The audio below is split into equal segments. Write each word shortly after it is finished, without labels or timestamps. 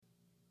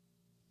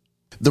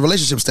The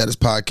Relationship Status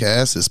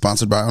Podcast is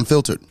sponsored by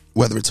Unfiltered.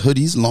 Whether it's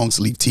hoodies, long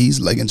sleeve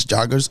tees, leggings,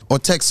 joggers, or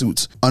tech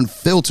suits,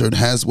 Unfiltered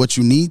has what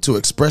you need to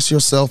express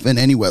yourself in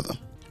any weather.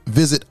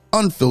 Visit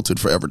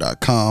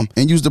unfilteredforever.com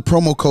and use the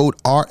promo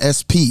code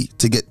RSP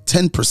to get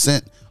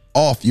 10%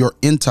 off your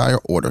entire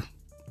order.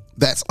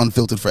 That's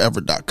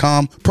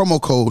unfilteredforever.com,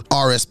 promo code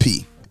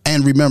RSP.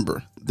 And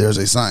remember, there's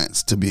a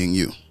science to being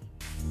you.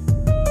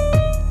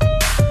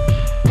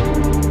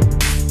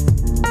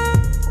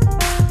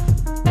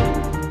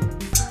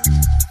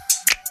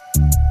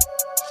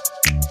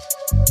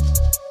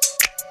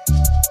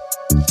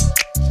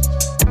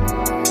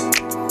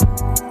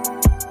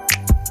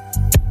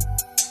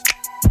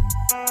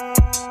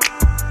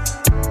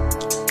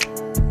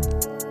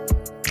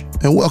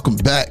 And welcome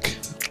back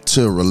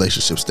to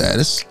Relationship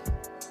Status.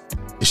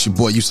 It's your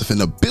boy Yusuf in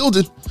the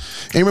building.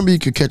 And remember, you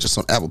can catch us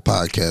on Apple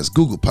Podcasts,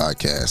 Google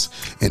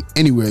Podcasts, and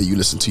anywhere you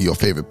listen to your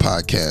favorite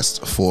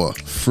podcast for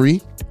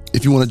free.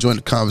 If you want to join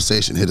the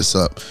conversation, hit us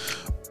up,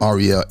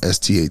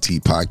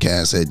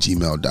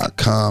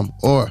 relstatpodcast@gmail.com,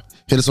 or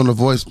hit us on the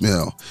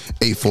voicemail,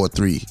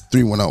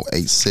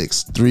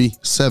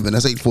 843-310-8637.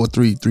 That's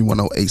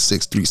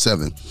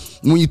 843-310-8637.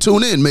 When you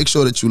tune in, make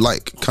sure that you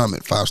like,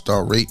 comment,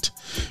 5-star rate,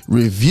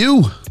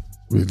 review,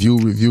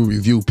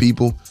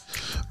 people.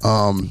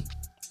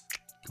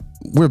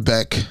 We're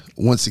back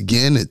once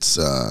again. It's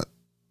the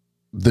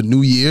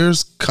New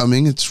Year's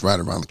coming. It's right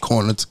around the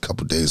corner. It's a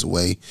couple days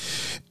away.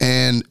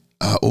 And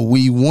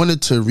we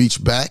wanted to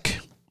reach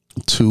back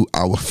to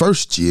our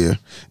first year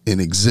in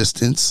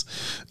existence,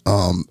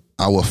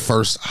 our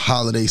first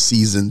holiday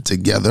season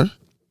together.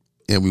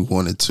 And we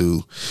wanted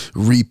to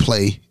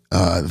replay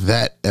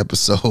that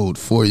episode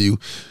for you.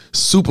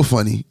 Super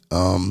funny.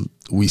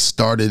 We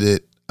started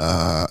it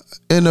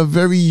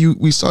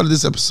we started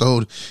this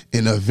episode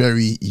in a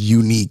very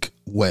unique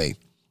way.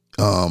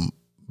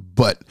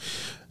 But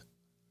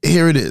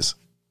here it is.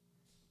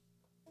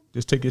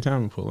 Just take your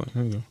time and pull it.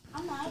 There you go.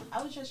 I'm not.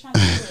 I was just trying to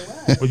pull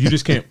it up. Well, you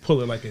just can't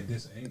pull it like at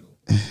this angle.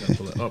 You gotta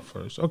pull it up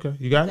first. Okay,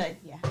 you got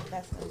it? Good. Yeah,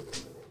 that's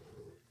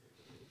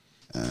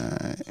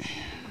good.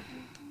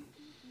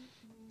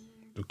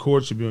 The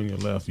cord should be on your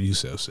left,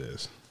 Yusuf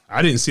says.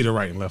 I didn't see the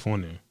right and left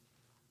on there.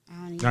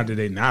 Not that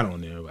they not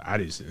on there, but I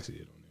just didn't see it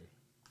on there.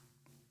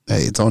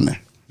 Hey, it's on there.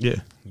 Yeah,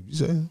 you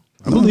say it.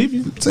 I believe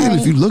you. I'm saying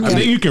if you look at I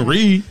think you can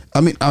read.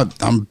 I mean,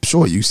 I'm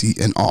sure you see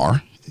an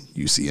R,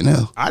 you see an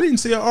L. I didn't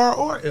see an R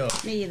or L.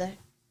 Me either.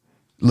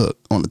 Look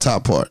on the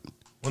top part,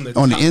 On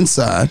the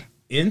inside,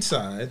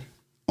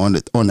 on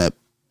that.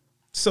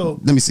 So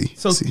let me see.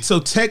 So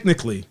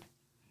technically,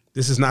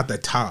 this is not the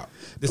top.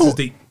 This is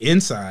the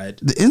inside.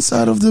 The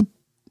inside of the.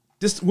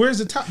 Where's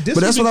the top? This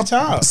But that's would what be the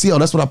top. See,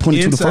 that's what I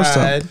pointed to the first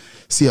time.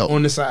 See,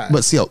 on the side.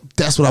 But see,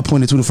 that's what I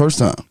pointed to the first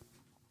time.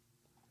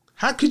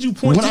 How could you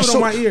point to it on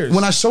my ears?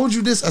 When I showed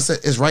you this, I said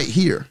it's right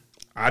here.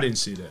 I didn't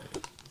see that.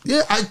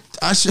 Yeah,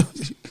 I showed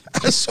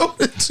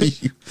it to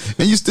you,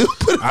 and you still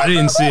put it. I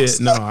didn't see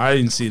it. No, I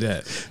didn't see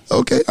that.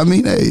 Okay, I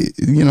mean, hey,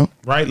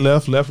 right,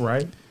 left,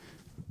 right.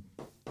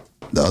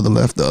 The other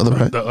left, the other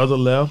right. The other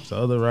left, the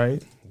other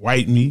right.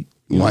 White meat.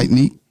 White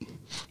meat.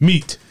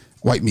 Meat.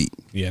 White meat.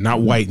 Yeah,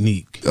 not white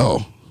neek.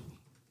 Oh.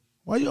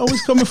 Why you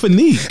always coming for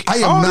neek? I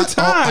am all not, the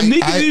time.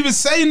 Neek didn't even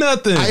say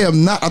nothing. I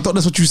am not. I thought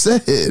that's what you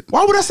said.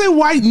 Why would I say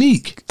white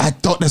neek? I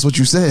thought that's what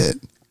you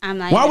said. I'm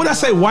not. Why would I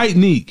say white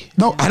neek?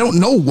 No, I don't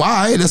know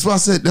why. That's why I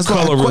said. That's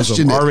why I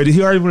questioned it. Already,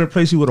 he already want to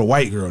replace you with a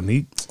white girl,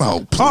 neek.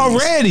 Oh, please.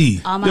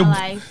 Already. All my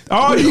life.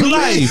 All your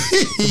life.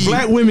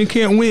 Black women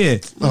can't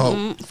win.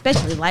 Oh,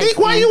 especially light. Neek,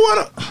 why you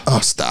wanna? Oh,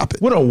 stop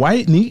it. What a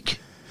white neek?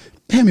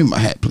 Hand me my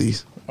hat,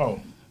 please.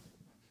 Oh,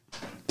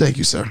 thank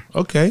you, sir.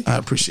 okay. I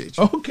appreciate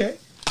you. Okay.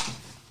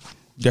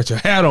 Got your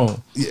hat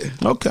on. Yeah.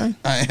 Okay.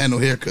 I ain't had no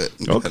haircut.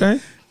 Okay.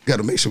 Got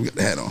to make sure we got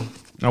the hat on.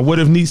 Now, what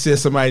if Neek said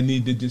somebody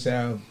need to just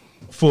have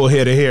full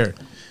head of hair?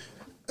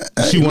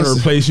 She want to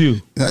replace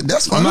you.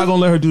 That's fine. I'm not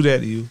gonna let her do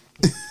that to you.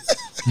 I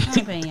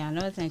ain't paying y'all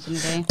no attention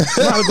today.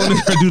 I'm not gonna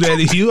let her do that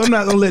to you. I'm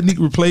not gonna let Neek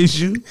replace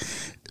you.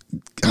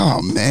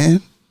 Oh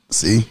man.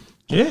 See.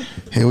 Yeah.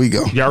 Here we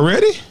go. Y'all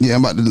ready? Yeah,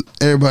 I'm about to.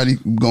 Everybody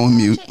go on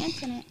mute. Your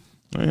internet.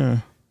 Yeah.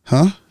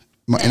 Huh?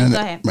 My Yeah, go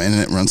ahead.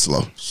 internet runs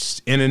slow.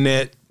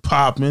 Internet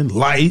popping,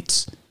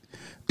 lights,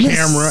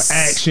 camera,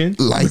 action,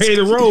 Lights. ready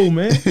to roll,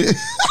 man.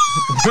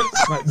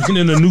 Like being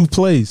in a new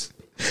place.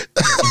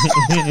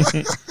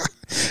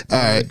 All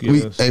right,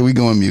 Yes. we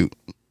go on mute.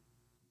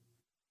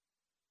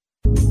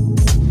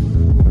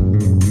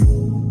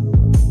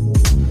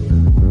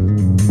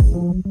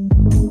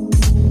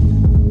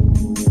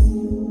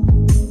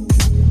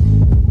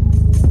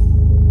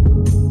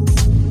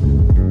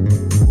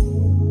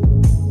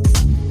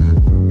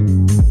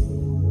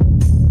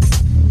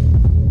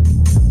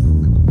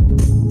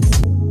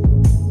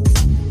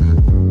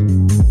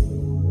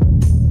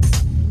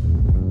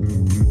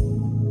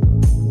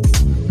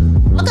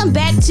 Welcome Welcome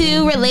back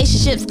to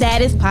Relationship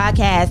Status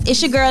Podcast.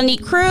 It's your girl,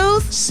 Neat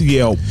Cruz.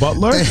 CL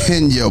Butler.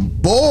 And your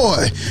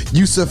boy,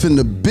 Yusuf in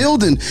the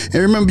building. And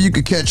remember, you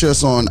can catch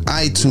us on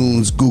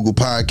iTunes, Google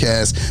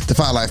Podcasts,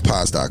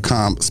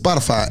 DefyLifePods.com,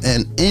 Spotify,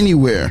 and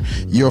anywhere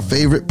your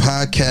favorite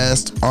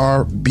podcasts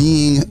are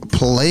being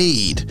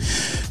played.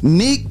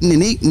 Neek,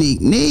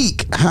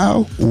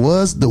 how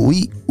was the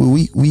week?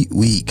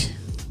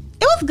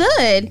 It was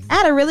good. I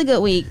had a really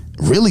good week.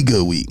 Really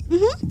good week.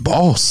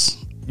 Boss.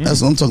 That's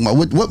what I'm talking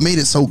about. What made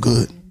it so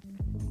good?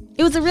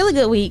 It was a really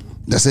good week.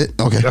 That's it?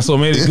 Okay. That's what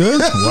made it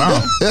good?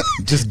 Wow.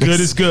 Just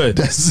good is good.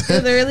 It was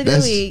a really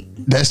good week.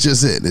 That's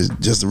just it. It's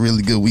just a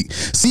really good week.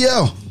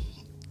 CL,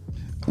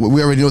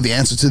 we already know the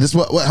answer to this.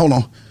 What? Hold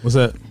on. What's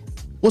that?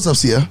 What's up,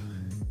 CL?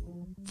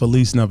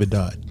 Feliz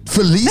Navidad.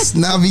 Feliz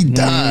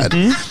Navidad.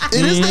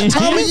 It is that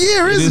time of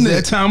year, isn't it? It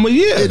is that time of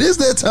year. It is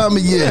that time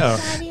of year. Yeah.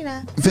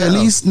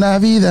 Feliz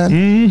Navidad.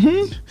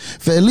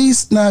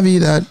 Feliz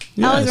Navidad.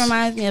 Always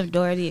reminds me of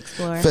Dora the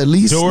Explorer.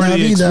 Feliz Dora the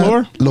Navidad.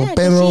 Explorer? Lo Yeah,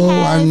 perro she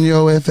has-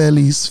 año es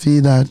feliz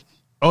vida.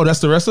 Oh, that's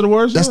the rest of the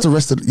words? That's the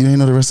rest of you didn't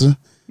know the rest of it?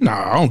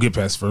 Nah, I don't get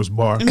past the first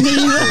bar. We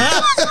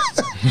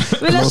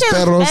know Los she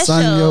perros was año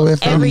special es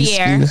every feliz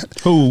year. vida.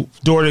 Who?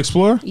 Dora the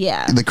Explorer?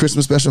 Yeah. The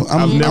Christmas special.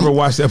 I've never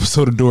watched the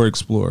episode of Dora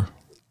Explorer.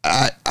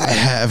 I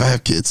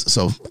have kids,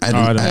 so I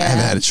haven't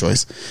had a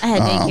choice. I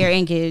had daycare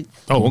and kids.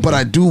 Oh, okay. But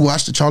I do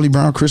watch the Charlie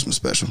Brown Christmas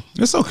special.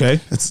 It's okay.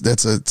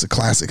 It's a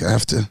classic. I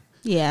have to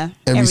Yeah.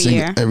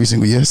 every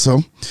single year.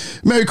 So,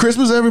 Merry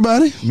Christmas,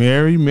 everybody!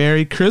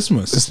 Merry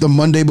Christmas. It's the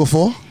Monday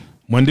before,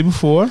 Monday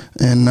before.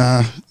 and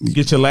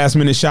Get your last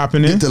minute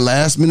shopping in. get the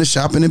last minute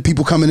shopping and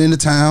people coming into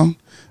town.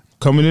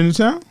 Coming into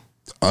town?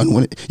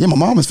 Yeah, my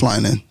mom is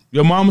flying in.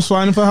 Your mom was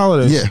flying in for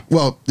holidays? Yeah,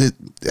 well,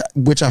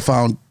 which I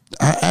found.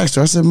 I asked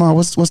her. I said, "Mom,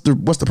 what's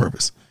the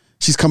purpose?"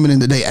 She's coming in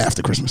the day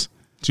after Christmas.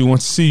 She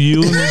wants to see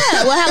you and Yeah.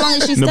 Well, how long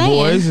is she the staying?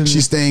 boys. And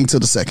She's staying till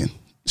the 2nd.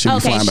 She'll Okay,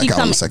 be flying she back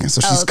out on the coming- 2nd.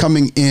 So she's oh,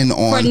 coming in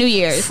on New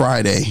Year's.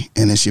 Friday,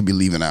 and then she'll be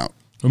leaving out.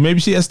 or maybe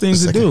she has things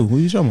to Second. do. What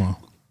are you talking about?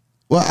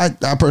 Well,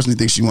 I personally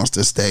think she wants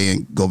to stay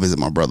and go visit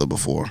my brother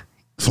before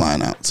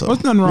flying out. So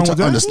There's nothing wrong which with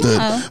I that. understood,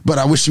 No. but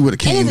I wish she would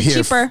have And came it's a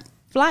here. cheaper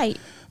flight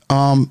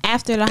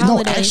after the No,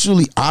 holidays.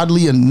 actually,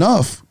 oddly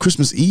enough,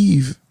 Christmas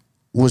Eve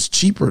was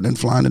cheaper than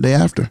flying the day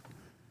after.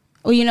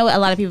 Well, you know what? A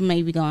lot of people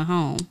may be going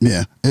home.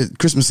 Yeah,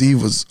 Christmas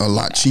Eve was a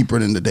lot cheaper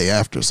than the day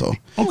after. So,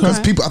 Okay.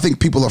 because I think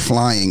people are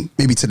flying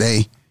maybe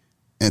today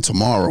and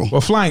tomorrow.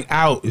 Well, flying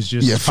out is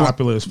just Yeah, as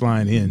popular as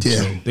flying in.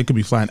 Yeah. So they could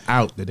be flying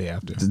out the day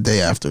after. The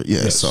day after,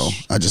 yeah. Yes. So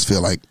I just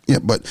feel like,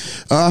 but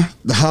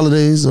the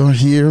holidays are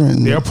here,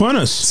 and They're upon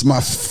us. it's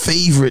my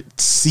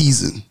favorite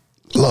season.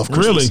 Love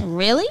Christmas. Really?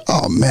 Really?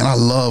 Oh man, I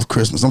love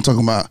Christmas. I'm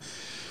talking about.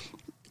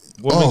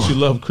 What makes you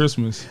love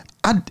Christmas?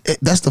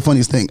 That's the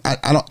funniest thing. I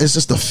don't. It's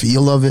just the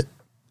feel of it.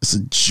 It's a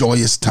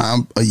joyous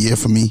time a year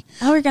for me.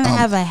 Oh, we're gonna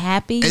have a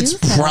happy. It's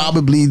youth time.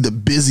 probably the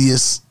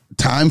busiest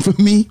time for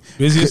me.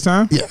 Busiest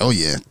time? Yeah. Oh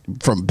yeah.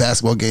 From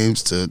basketball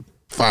games to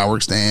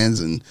fireworks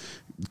stands and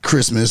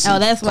Christmas. Oh,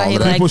 and that's why all he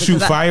of that. likes People it, shoot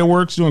 'cause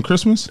fireworks during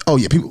Christmas? Oh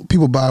yeah.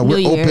 People buy. New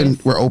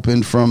Year's. We're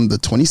open from the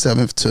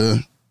 27th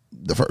to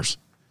the 1st.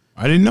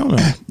 I didn't know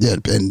that. Yeah,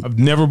 and I've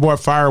never bought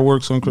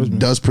fireworks on Christmas.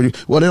 does pretty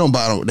well. They don't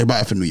buy it. They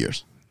buy it for New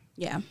Year's.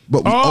 Yeah.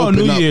 But we Oh, open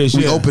New up, Year's,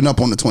 we yeah. open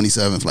up on the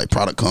 27th. Like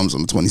product comes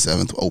on the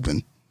 27th,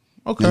 open.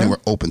 Okay. And then we're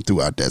open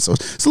throughout that. So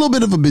it's a little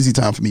bit of a busy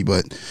time for me,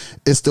 but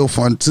it's still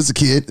fun. Since a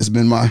kid, it's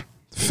been my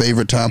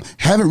favorite time.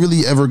 Haven't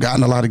really ever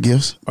gotten a lot of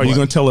gifts. Are you but-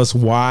 going to tell us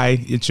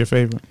why it's your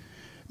favorite?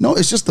 No,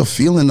 it's just the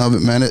feeling of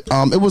it, man. It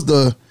was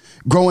the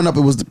growing up.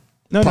 It was the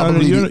No,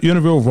 probably you're the- in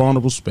a real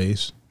vulnerable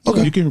space.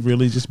 Okay. You can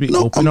really just be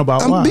no, open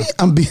about why.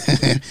 I'm being.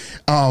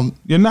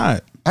 You're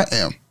not. I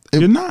am.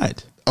 You're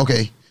not.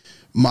 Okay,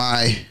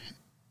 my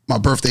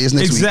birthday is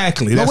next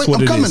Exactly. week. That's what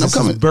I'm it coming. is. I'm It's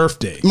coming. his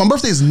birthday. My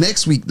birthday is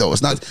next week, though.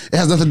 It's not. It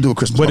has nothing to do with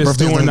Christmas. But My it's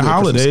birthday has during the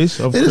nothing to do with holidays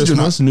Christmas. of It is during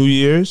Christmas, New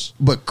Year's.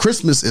 But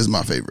Christmas is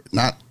my favorite.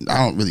 I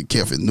don't really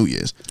care if it's New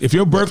Year's. If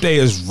your birthday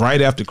is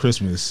right after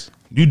Christmas,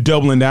 you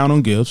doubling down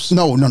on gifts.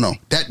 No.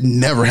 That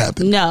never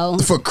happened. No.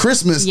 For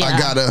Christmas,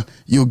 Yeah.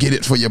 you'll get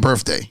it for your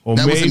birthday. Or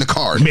that was maybe- in the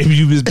card. Maybe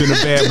you've just been a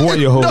bad boy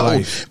your whole No,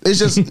 life. it's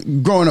just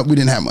growing up, we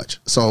didn't have much.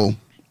 So,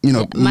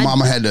 my-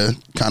 mama had to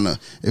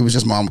it was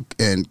just mom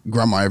and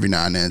grandma every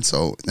now and then.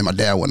 So, and my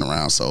dad wasn't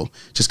around. So,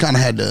 just kind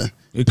of had to,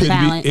 It couldn't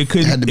Balance. be.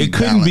 It Had to be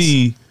couldn't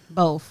be.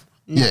 Both.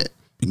 No. yeah.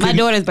 My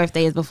daughter's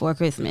birthday is before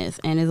Christmas,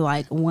 and it's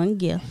like one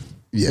gift.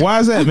 Yeah. Why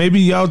is that? Maybe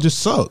y'all just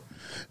suck.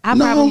 I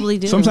No. probably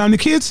do. Sometimes the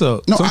kids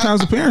suck. No,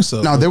 Sometimes the parents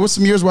suck. Now, there was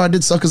some years where I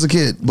did suck as a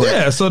kid. But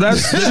yeah, so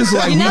that's just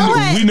like You know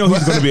what? we know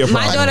he's going to be a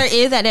problem. My daughter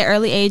is at that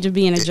early age of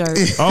being a jerk.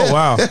 Oh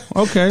wow.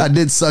 Okay. I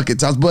did suck at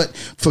times. But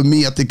for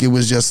me, I think it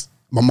was just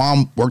my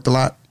mom worked a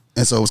lot.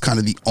 And so it was kind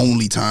of the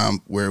only time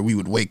where we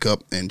would wake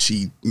up and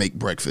she'd make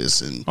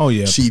breakfast and Oh,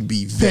 yeah. she'd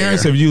be there.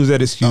 Parents have used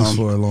that excuse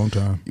for a long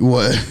time.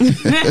 What?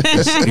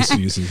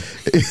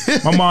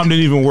 Excuses. My mom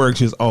didn't even work.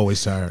 She was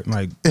always tired.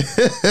 Like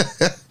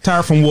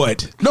tired from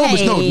what? No,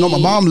 but no, my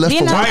mom left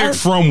Being for a- work. Tired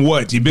from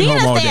what? You've been Being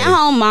home all a day.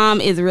 stay-at-home mom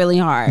is really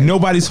hard.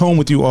 Nobody's home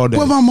with you all day.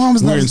 Well, my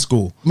mom's We're not in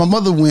school. My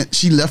mother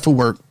she left for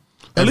work.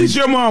 At least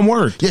your mom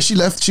worked. Yeah, she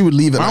left. She would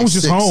leave at Mine like was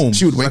just 6. home.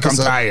 She would wake like us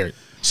I'm up. tired.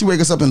 She'd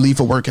wake us up and leave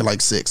for work at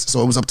like 6.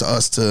 So it was up to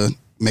us to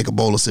make a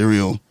bowl of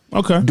cereal,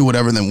 Okay. do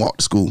whatever, and then walk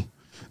to school.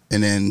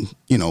 And then,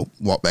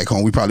 walk back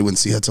home. We probably wouldn't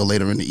see her till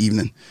later in the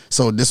evening.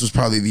 So this was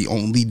probably the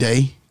only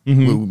day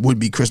would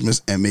be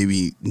Christmas and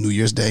maybe New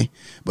Year's Day.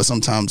 But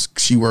sometimes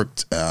she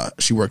works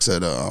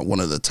at one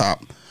of the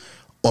top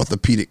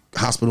orthopedic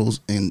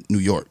hospitals in New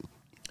York.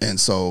 And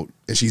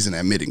she's in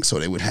admitting. So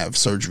they would have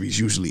surgeries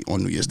usually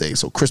on New Year's Day.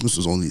 So Christmas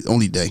was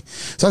only day.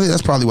 So I think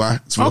that's probably why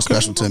it's real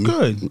special to me.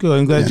 Good.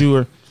 I'm glad you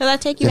were. So I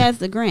take you as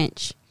the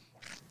Grinch.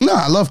 No,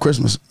 I love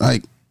Christmas.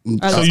 Like,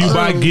 So you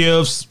buy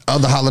gifts,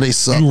 other holidays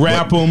suck. you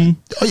wrap them.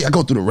 Oh yeah, I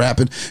go through the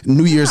wrapping.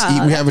 New Year's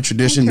Eve, we have a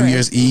tradition. New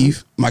Year's interesting.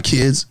 Eve,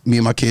 me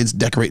and my kids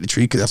decorate the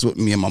tree because that's what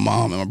me and my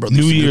mom and my brother.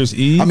 New used to do. Year's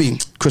Eve? I mean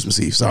Christmas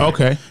Eve. Sorry.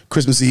 Okay.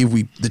 Christmas Eve.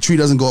 The tree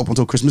doesn't go up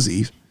until Christmas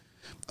Eve.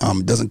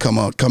 It doesn't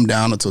come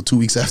down until 2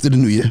 weeks after the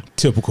New Year.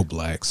 Typical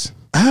blacks.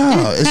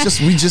 It's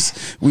just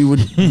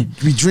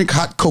we drink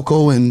hot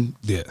cocoa and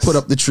Yes. put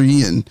up the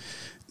tree and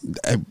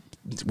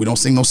we don't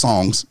sing no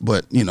songs,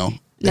 but they No,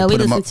 we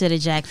put 'em listen up. to the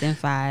Jackson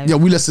 5. Yeah,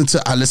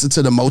 I listen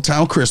to the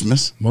Motown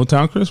Christmas.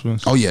 Motown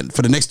Christmas. Oh yeah,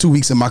 for the next 2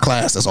 weeks in my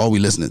class, that's all we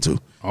listening to.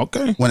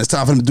 Okay. When it's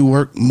time for them to do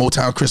work,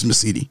 Motown Christmas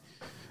CD.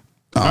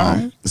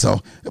 Alright. So,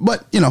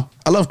 but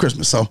I love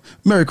Christmas. So,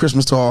 Merry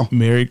Christmas to all.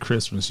 Merry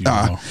Christmas, you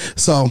all.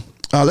 So,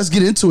 let's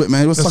get into it,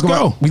 man. Let's talk go.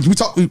 about.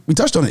 We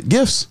touched on it.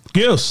 Gifts.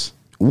 Gifts.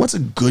 What's a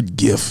good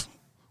gift?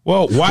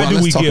 Well, why do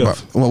let's we talk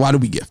give? why do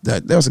we give?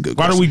 That was a good.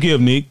 Why do we give,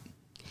 Nick?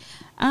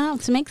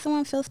 To make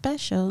someone feel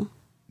special.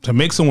 To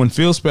make someone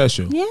feel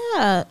special.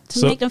 Yeah, to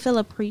So- make them feel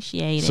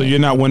appreciated. So you're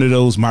not one of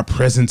those my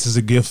presence is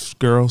a gift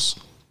girls?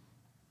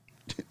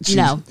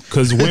 No,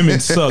 Because women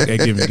suck at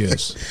giving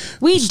gifts.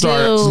 we Start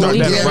do. We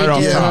that really right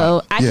off do.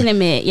 top. I can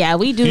admit,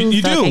 we do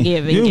You suck do. at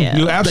giving gifts.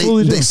 You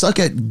absolutely They do. suck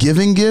at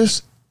giving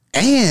gifts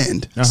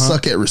and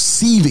suck at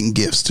receiving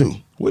gifts too.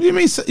 What do you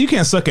mean? You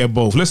can't suck at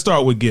both. Let's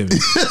start with giving.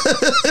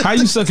 How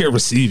you suck at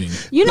receiving?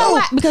 You know No,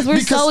 what? Because we're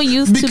so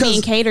used to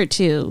being catered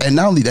to. And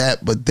not only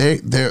that, but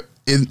they're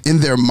in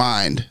their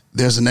mind.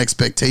 There's an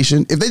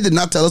expectation. If they did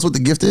not tell us what the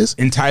gift is,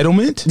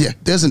 Entitlement? yeah,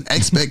 there's an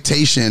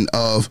expectation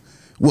of,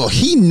 well,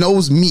 he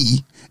knows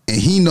me and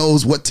he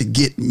knows what to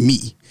get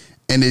me,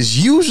 and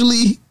is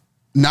usually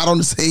not on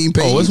the same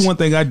page. Oh, it's one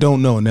thing I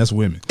don't know, and that's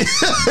women.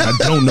 I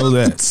don't know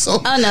that. So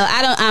Oh no,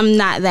 I'm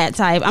not that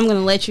type. I'm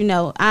gonna let you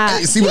know.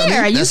 Hey, see what I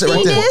Here, mean? you That's it see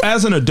right there. this?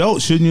 As an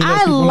adult, shouldn't you let I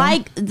people know?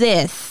 like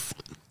this.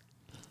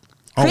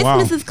 Oh, wow.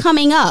 Christmas is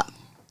coming up.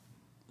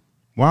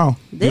 Wow.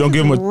 You This don't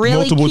give them is a really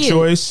multiple cute.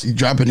 choice? you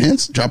dropping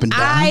hints, dropping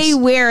dimes. I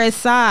wear a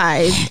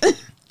size.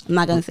 I'm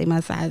not gonna say my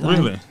size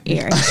Really? on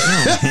air.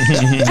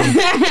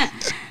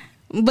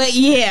 But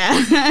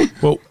yeah,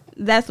 Well,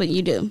 that's what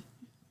you do.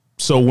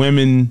 so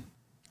women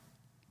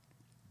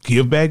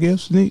give bad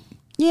gifts, Nick?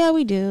 Yeah,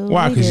 we do.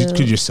 Why? We Because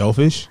do. you're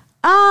selfish?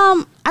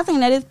 I think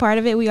that is part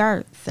of it. We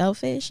are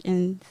selfish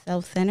and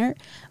self-centered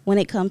when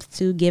it comes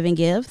to giving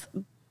gifts.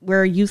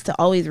 We're used to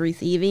always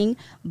receiving,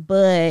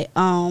 but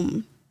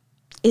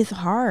it's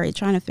hard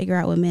trying to figure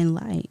out what men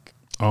like.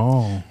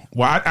 Oh.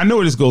 Well, I know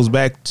what this goes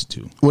back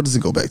to. What does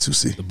it go back to?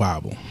 See, The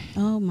Bible.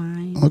 Oh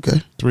my!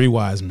 okay, 3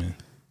 wise men.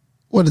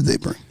 what did they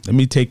bring? Let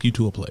me take you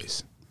to a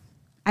place.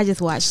 I just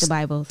watched the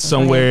Bible so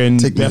Somewhere in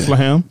Take me there.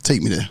 Bethlehem.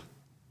 Take me there.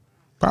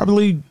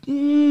 Probably,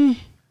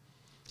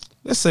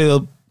 let's say a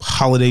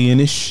Holiday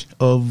Inn-ish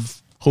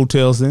of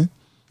hotels in.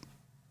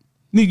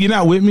 Nick, you're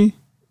not with me?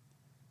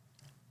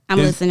 I'm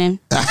listening.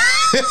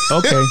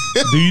 Okay.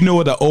 Do you know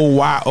what the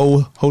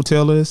OYO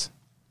Hotel is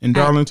in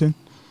Darlington?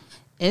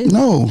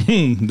 No,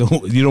 You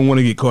don't want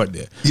to get caught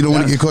there. you don't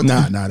want to get caught.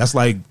 Nah, there? that's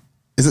like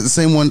Is it the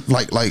same one?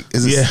 Like,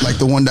 is it Yeah. like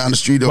the one down the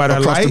street by the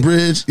across light? the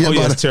bridge? Oh,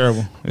 yeah, by it's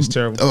terrible. It's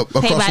terrible.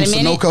 across by from the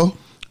minute? Sunoco.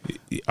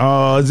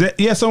 Is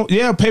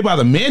that, pay by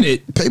the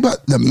minute. Pay by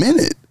the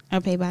minute. I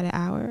pay by the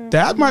hour.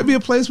 That might be a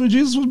place where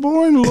Jesus was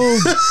born. A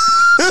little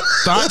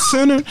thought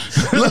center.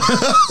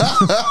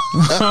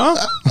 Huh?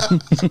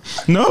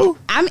 No?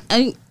 I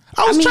mean,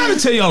 I was trying to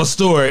tell y'all a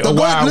story No, of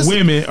go why ahead, listen.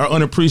 women are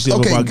unappreciative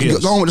Okay, about gifts.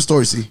 go on with the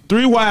story. See,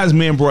 3 wise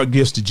men brought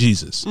gifts to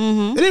Jesus.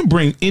 Mm-hmm. They didn't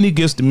bring any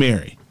gifts to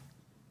Mary.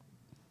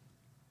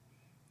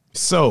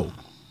 So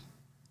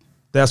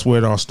that's where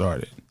it all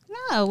started.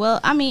 No, well,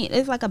 I mean,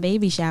 it's like a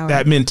baby shower.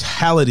 That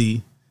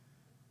mentality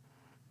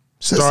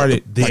So it's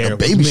started like there. a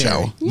baby with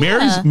shower.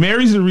 Mary. Yeah.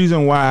 Mary's the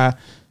reason why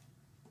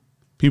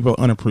people are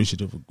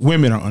unappreciative.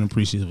 Women are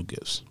unappreciative of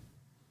gifts.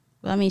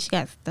 Well, I mean, she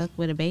got stuck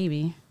with a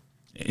baby.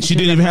 She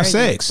didn't even have virgin.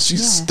 sex.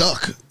 She's Yeah.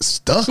 stuck She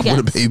with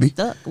a got baby.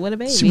 stuck with a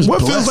baby. She was What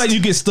feels blessed. like you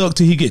get stuck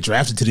till he get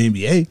drafted to the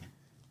NBA?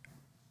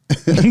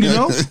 You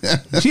know,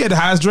 she had the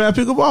highest draft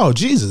pick of all.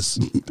 Jesus,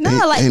 no,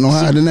 ain't, like ain't no she-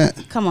 higher than that.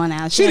 Come on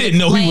now. she had didn't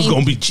know he was explained-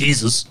 gonna be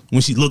Jesus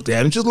when she looked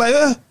at him. She was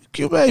like,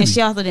 cute baby. And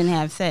she also didn't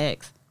have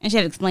sex. And she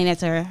had to explain that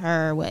to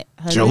her what?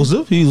 Husband?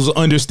 Joseph, he was an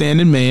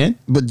understanding man.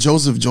 But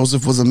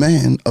Joseph was a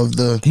man of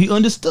the He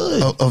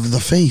understood. of the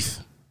faith.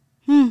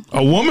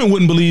 A woman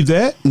wouldn't believe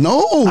that.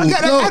 No, I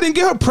no. didn't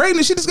get her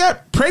pregnant. She just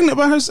got pregnant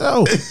by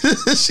herself.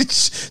 she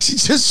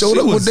just showed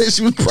up one day.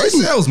 She was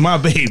pregnant. That was my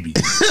baby.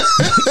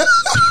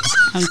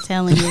 I'm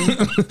telling you.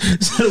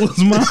 That was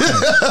mine.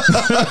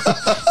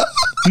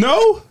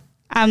 No?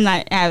 I'm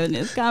not having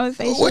this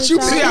conversation. What with you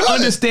y'all. See how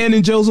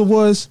understanding Joseph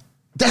was?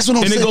 That's what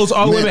I'm And saying. it goes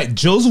all the way Man, back.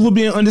 Joseph was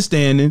being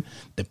understanding.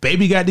 The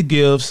baby got the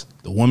gifts.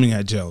 The woman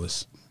got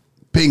jealous.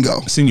 Bingo.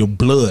 It's in your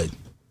blood.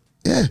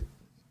 Yeah.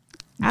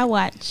 I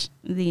watch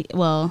the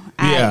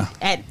Yeah.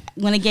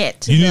 when I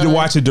get to You need to the-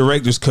 watch a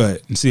director's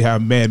cut and see how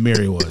mad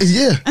Mary was.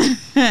 Yeah.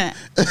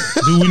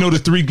 Do we know the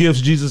 3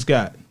 gifts Jesus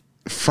got?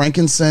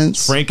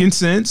 Frankincense,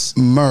 Frankincense,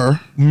 myrrh,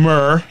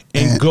 myrrh,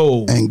 and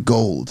gold. And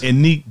gold.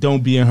 And Neek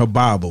don't be in her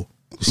Bible.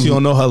 She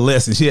don't know her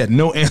lesson. She had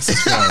no answers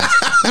for us.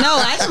 No,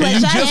 I just let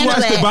And you y'all just handle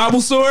watched the that.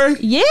 Bible story?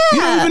 Yeah. You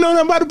don't even know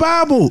nothing about the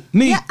Bible.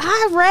 Neek. Yeah,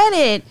 I read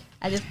it.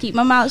 I just keep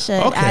my mouth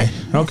shut. Okay.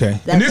 Okay.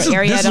 That's And this the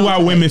area I is don't why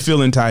play. women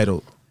feel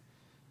entitled.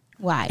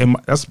 Why? And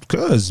that's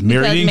because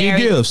Mary Because didn't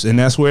Mary- get gifts, and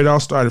that's where it all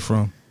started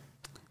from.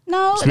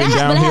 No, It's been but that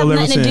has downhill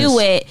ever nothing to do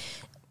since.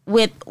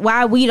 with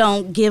why we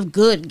don't give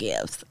good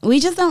gifts. We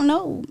just don't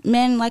know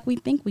men like we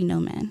think we know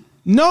men.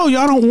 No,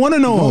 y'all don't want to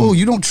know. Oh,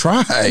 you don't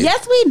try.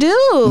 Yes, we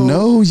do.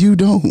 No, you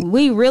don't.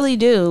 We really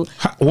do.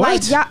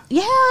 What? Like,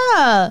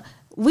 yeah.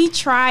 We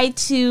try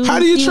to. How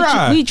do you what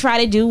try? We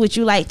try to do what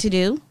you like to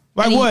do.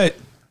 Like And what?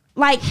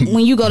 Like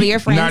when you go to your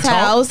Not friend's talk?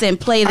 house and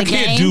play the I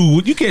game. can't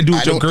do. You can't do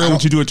with I your don't- girl I what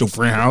don't- you do at your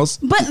friend's house.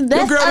 But Your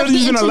that's girl us doesn't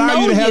even getting to allow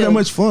you to know have that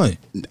much fun.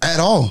 At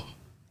all.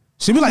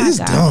 She be like, my "It's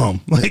God.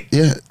 dumb." Like,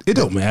 Yeah. it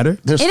don't matter.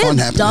 There's It fun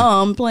is happening.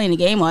 dumb playing the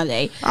game all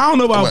day. I don't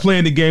know about What?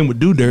 playing the game with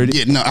Do Dirty.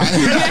 Yeah, no.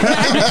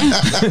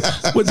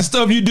 With the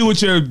stuff you do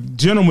with your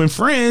gentleman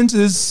friends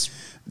is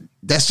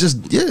That's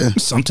just, yeah.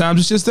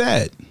 sometimes it's just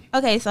that.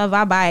 Okay, so if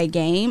I buy a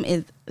game,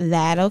 is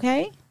that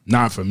okay?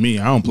 Not for me.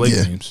 I don't play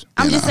Yeah. games.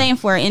 I'm Yeah, just nah. saying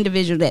for an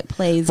individual that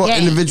plays For an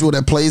games. individual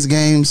that plays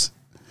games,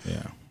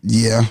 Yeah.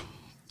 yeah.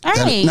 All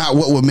That- right. not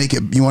what would make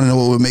it, you want to know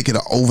what would make it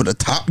an over the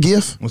top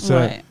gift? What's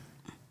What? that?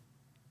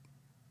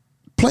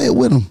 Play it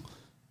with them.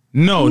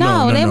 No,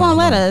 they won't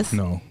let no, us.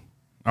 No,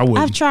 I wouldn't.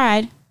 I've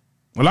tried.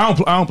 Well, I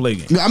don't play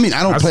games. I mean,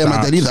 I don't play them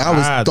like that either. I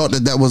always stopped. thought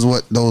that was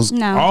what those.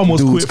 No. I almost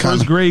Dudes quit first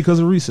kinda- grade because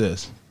of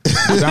recess.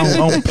 I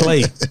don't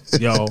play,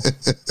 y'all.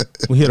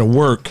 We here to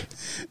work.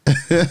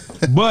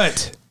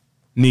 But,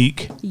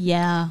 Neek,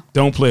 Yeah.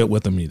 don't play it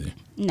with them either.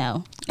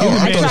 No. Oh, I I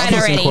thought- tried I thought-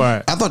 already.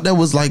 Quiet. I thought that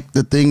was like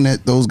the thing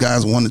that those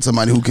guys wanted,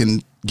 somebody who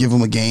can give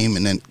them a game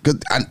and then, cause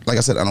like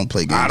I said, I don't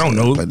play games. I don't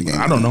never know. played the game.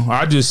 I don't know.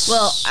 I just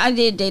Well, I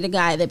did date a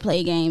guy that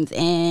played games,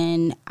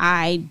 and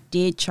I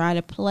did try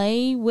to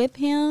play with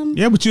him.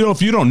 yeah, but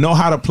if you don't know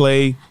how to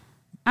play,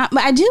 But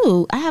I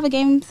do. I have a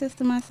game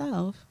system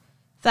myself,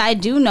 so I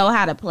do know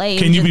how to play.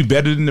 can you be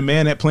better than the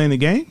man at playing the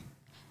game?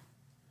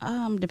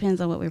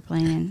 Depends on what we're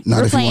playing. Not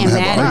We're if you playing wanna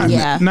have an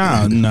Madden.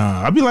 argument. Yeah.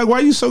 Nah. I'd be like, why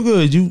you so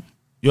good?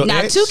 Your Now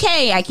ex?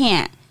 2K, I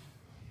can't.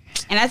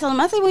 And I told him,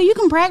 I said, well, you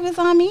can practice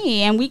on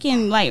me, and we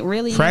can like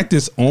really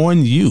Practice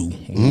on you.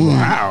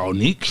 Wow,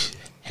 Neek.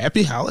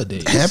 Happy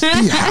holidays.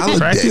 Happy holidays.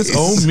 Practice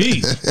on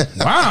me.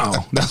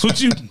 Wow, that's what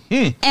you.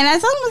 And I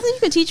told him, I said, you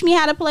could teach me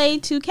how to play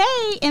 2K,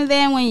 and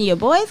then when your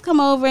boys come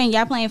over and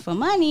y'all playing for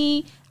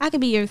money, I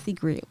could be your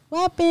secret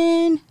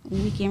weapon.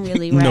 We can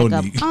really rack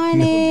up Neek. on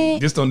No, it.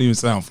 Neek. This don't even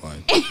sound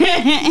fun.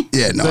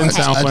 Yeah, no, Doesn't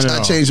sound fun at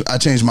all. I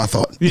changed my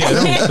thought. Yeah,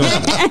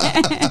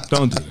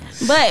 don't do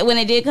that. But when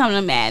it did come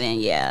to Madden,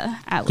 yeah,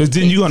 I Because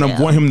then you gonna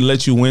want him to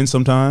let you win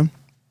sometime.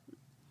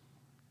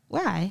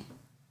 Why?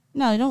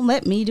 No, don't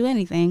let me do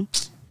anything.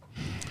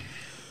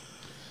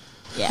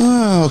 Yeah.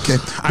 Oh, okay.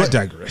 I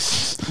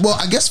digress. Well,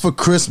 I guess for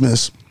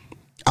Christmas,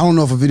 I don't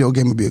know if a video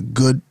game would be a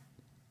good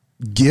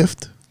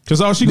gift. Because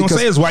all she gonna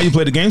Because- say is why you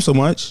play the game so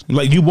much.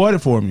 Like you bought it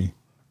for me.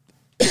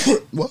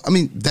 Well, I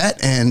mean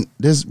that, and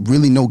there's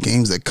really no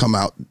games that come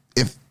out.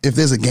 If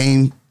there's a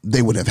game,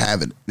 they would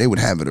have it. They would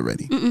have it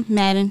already.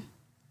 Madden.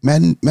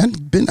 Madden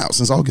been out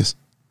since August.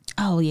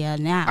 Oh yeah,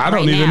 now I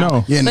don't right even now.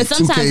 know. Yeah, and But then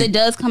sometimes 2K it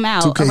does come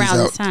out 2K 's around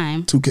out. this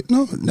time. 2K,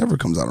 no, it never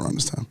comes out around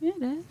this time. Yeah, it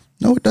does.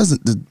 No, it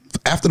doesn't.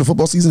 After the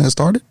football season has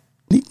started,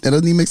 that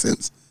doesn't even make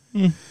sense.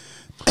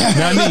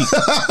 Now, Neek,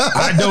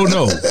 I don't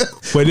know,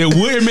 but it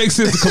wouldn't make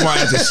sense to come out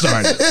as it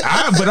started.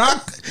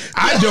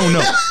 I don't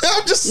know.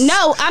 I'm just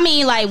No, I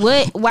mean like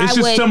what? Why It's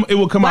just would it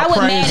will come why out would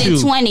prior Madden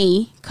to.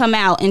 20 come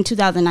out in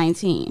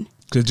 2019?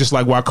 Because just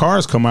like why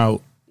cars come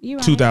out You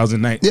right.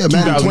 2019. Yeah,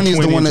 Madden 20 is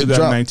the one that dropped.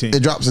 2019.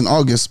 It drops in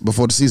August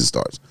before the season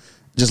starts.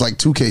 Just like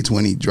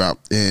 2K20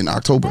 dropped in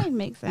October. That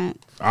makes sense.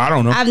 I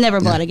don't know. I've never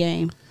bought a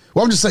game.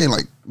 Well, I'm just saying,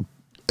 like.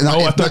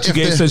 Oh, I thought you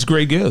gave such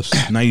great gifts.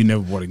 Now you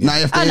never bought a game. Now,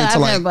 if Oh they're no, into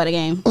I've like, never bought a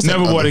game. what's that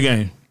Never bought other- a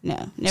game.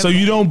 No, never. So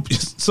you don't.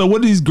 So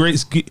what are these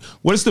great?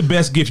 What's the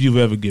best gift you've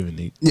ever given,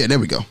 Neek? Yeah, there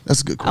we go.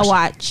 That's a good a question.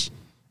 watch.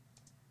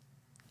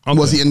 Okay.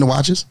 Was he into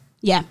watches?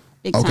 Yeah,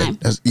 big Okay, time.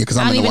 yeah, because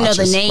I I'm don't into even know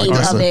the watches. name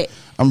that's of it.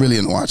 I'm really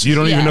into watches. You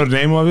don't even Yeah. know the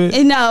name of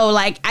it. No,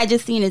 like I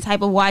just seen the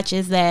type of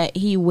watches that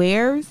he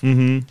wears,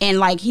 Mm-hmm. and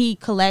like he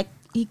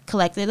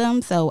collected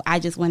them. So I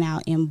just went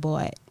out and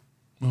bought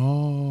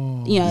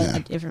Oh. A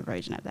different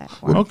version of that.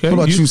 Okay. What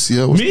about you,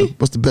 Sia? Me?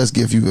 What's the best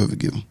gift you've ever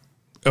given?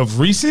 Of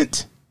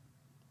recent?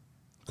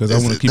 Because I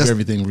want to keep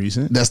everything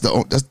recent. That's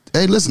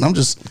hey, listen, I'm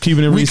just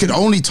Keeping it we recent. can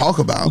only talk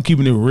I'm about.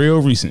 keeping it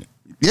real recent.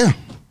 Yeah.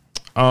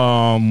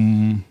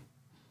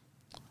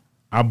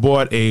 I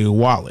bought a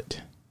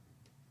wallet.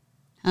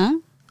 Huh?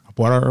 I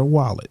bought her a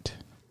wallet.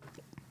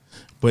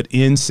 But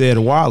in said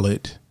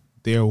wallet,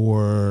 there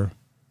were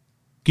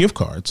gift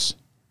cards.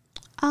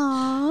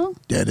 Oh.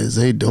 That is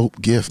a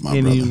dope gift, my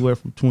brother. Anywhere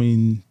from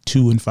between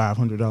 $200 and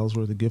 $500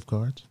 worth of gift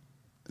cards.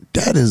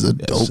 That is a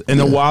dope And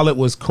the gift. wallet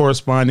was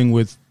corresponding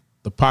with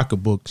the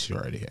pocketbook she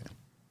already had.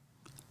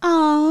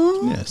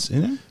 Oh. Yes.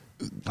 And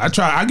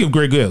I give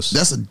great gifts.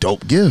 That's a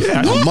dope gift.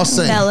 Yeah. I must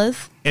say.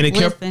 Fellas. And it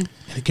listen.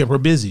 kept her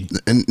busy.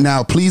 And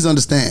now, please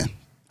understand.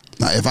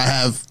 Now, if I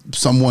have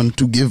someone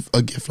to give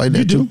a gift like that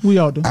You do. to, We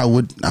all do. I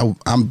would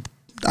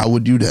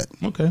do that.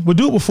 Okay. We'll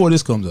do it before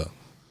this comes up.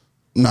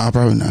 No,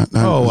 probably not.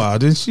 Oh, wow.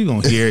 Then she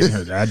going to hear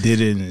it. I did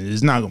it, and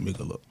it's not going to make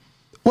her look.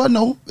 Well,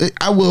 no,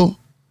 I will.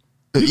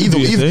 do your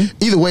thing.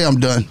 Either way, I'm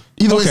done.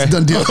 Either way, it's a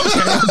done deal.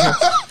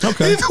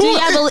 Okay. Do y'all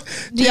Either way,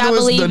 it's a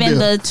believe done in deal.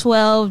 the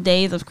 12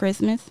 days of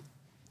Christmas?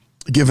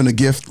 Giving a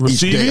gift each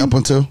day Receiving? up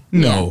until.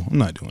 No, I'm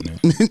not doing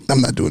that.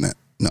 I'm not doing that.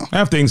 No. I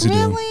have things to do.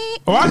 Really?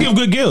 Oh, I give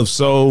good gifts.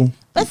 So,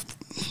 But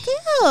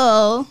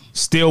still,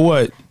 still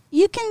what?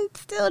 you can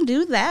still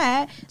do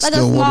that. Like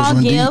Still a small orders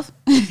run deep.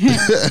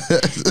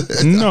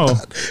 gift. No.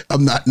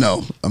 I'm not.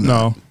 No. I'm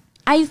not. No.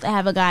 I used to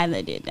have a guy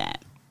that did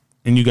that.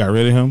 And you got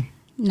rid of him?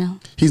 No.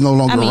 He's no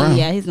longer I mean, around.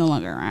 yeah, he's no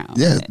longer around.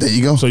 Yeah, But there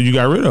you go. So you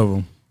got rid of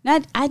him?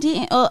 I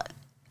didn't.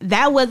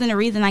 That wasn't the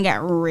reason I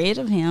got rid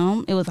of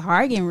him. It was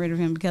hard getting rid of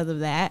him because of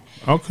that.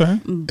 Okay.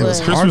 But was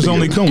hard. Christmas to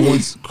only get comes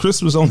once.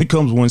 Christmas only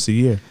comes once a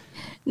year.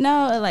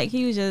 no, like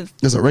he was just.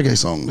 There's a reggae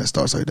song that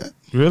starts like that.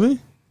 Really?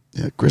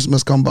 Yeah,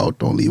 Christmas come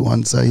about only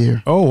once a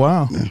year. Oh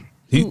wow.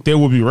 They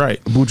will be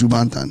right. Buju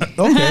Bantan.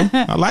 Okay.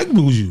 I like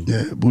Buju.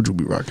 Yeah, Buju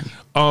be rocking.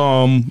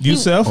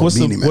 Yourself, Oh, what's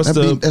Beanie Man.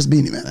 the That's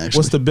Beanie Man, actually.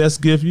 what's the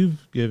best gift you've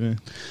given?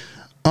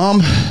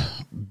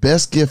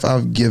 Best gift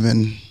I've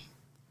given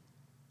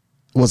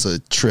was a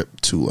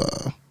trip to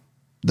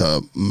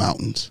the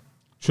mountains.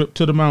 Trip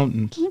to the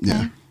mountains.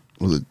 Yeah,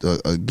 it was a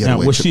Now,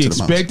 getaway was trip she to the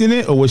mountains. expecting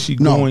it or was she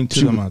going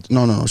to the mountains?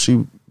 No.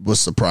 She was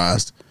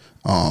surprised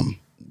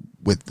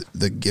with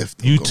the gift.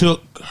 of You going.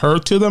 took her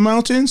to the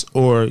mountains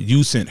or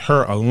you sent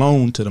her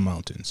alone to the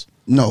mountains?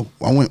 No,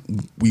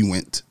 we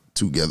went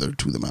together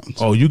to the mountains.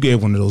 Oh, you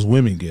gave one of those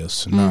women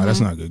gifts. Nah, that's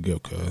not a good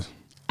gift, cuz.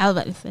 I was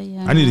about to say,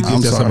 yeah. I need a gift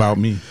I'm that's sorry. about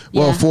me.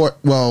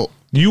 Well,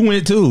 You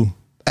went too.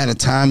 at a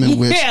time in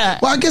which, Yeah.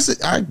 well, I guess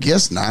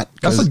not.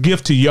 That's 'cause- a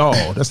gift to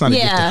y'all. That's not a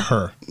gift to Yeah.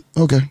 her.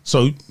 okay.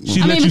 So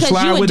she I let mean, you because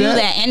slide you would with do that?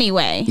 that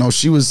anyway. No,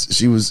 she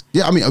was.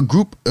 Yeah, I mean, a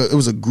group. It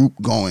was a group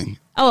going.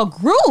 Oh, a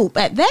group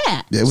at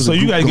that. Yeah, it was. So a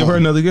you group got to give her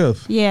going. another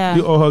gift. Yeah.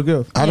 You owe her a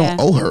gift. I don't Yeah.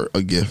 owe her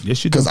a gift.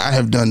 Yes, you do. Because I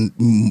have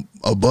done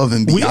above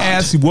and We beyond.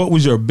 asked you what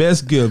was your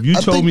best gift. You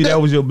I told think me that-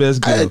 that was your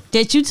best gift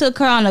That you took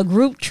her on a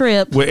group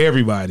trip. with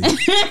everybody.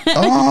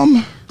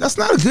 That's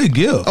not a good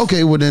gift.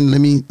 Okay, well then let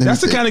me.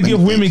 That's the kind of gift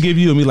women give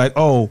you and be like,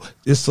 oh,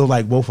 it's so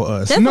like both of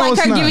us. That's no, like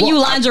it's her not. giving you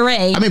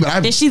lingerie. I mean,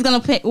 but that she's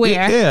gonna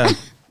wear. Yeah.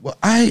 Well,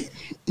 I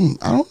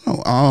don't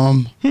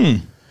know.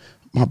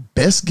 My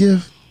best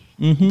gift.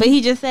 But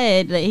he just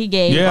said that he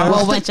gave Yeah. a Well,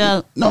 whole bunch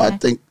of. No,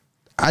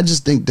 I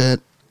just think that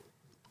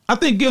I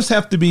think gifts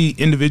have to be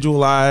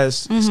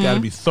individualized. It's got to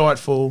Mm-hmm. be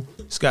thoughtful.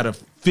 It's got to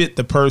fit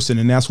the person,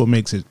 and that's what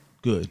makes it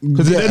good.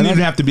 Because Yeah, it doesn't and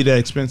even have to be that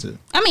expensive.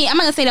 I mean, I'm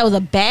not gonna say that was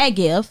a bad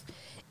gift.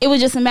 It was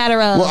just a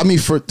matter of. Well, I mean,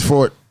 for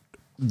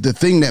the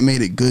thing that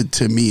made it good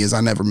to me is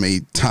I never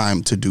made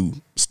time to do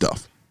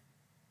stuff,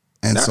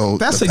 and so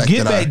That's the a fact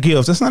get that back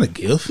gift. That's not a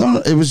gift.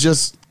 No, it was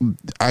just,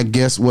 I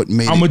guess, what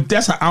made it.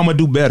 That's how I'm gonna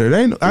do better.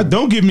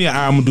 Don't give me an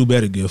I'm gonna do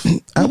better gift.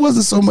 I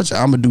wasn't so much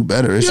I'm gonna do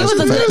better. It's it just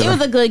was the a fact good. It that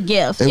was a good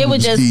gift. It It would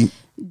would just just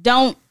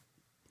don't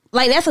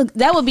like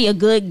that would be a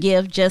good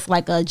gift. Just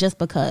like a just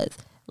because.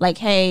 Like,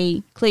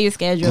 hey, clear your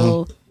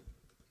schedule.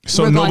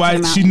 So We're going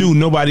to the she mountains. knew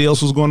nobody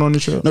else was going on the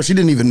trip. no, she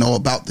didn't even know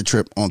about the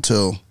trip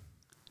until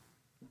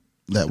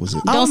that was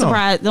it. I Don't don't know.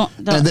 surprise. Don't.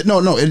 And then-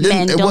 no, it didn't.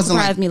 Ben, it don't wasn't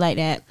surprise like me like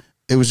that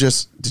it was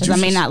just. Did because you I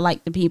may just- not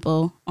like the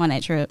people on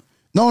that trip.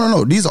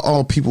 No. These are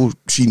all people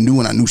she knew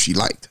and I knew she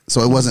liked.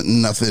 So it wasn't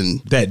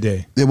nothing. That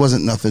day, It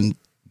wasn't nothing.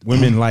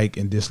 women like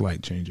and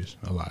dislike changes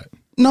a lot.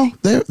 No,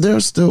 they're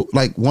still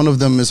like one of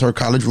them is her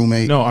college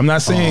roommate. No, I'm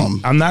not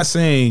saying. I'm not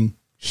saying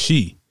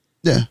she,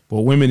 Yeah.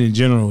 but women in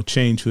general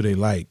change who they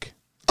like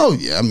Oh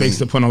yeah. I mean,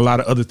 based upon a lot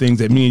of other things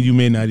that me and you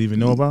may not even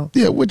know about.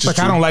 yeah, which is Like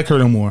true. I don't like her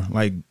no more.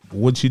 Like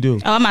what'd she do?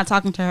 Oh, I'm not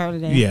talking to her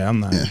today. Yeah, I'm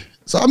not. Yeah.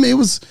 So I mean, it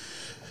was.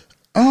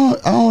 I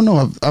don't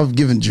know. I've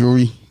given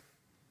jewelry.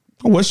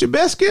 What's your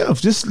best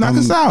gift? Just knock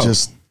us out.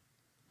 Just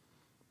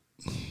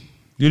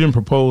You didn't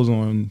propose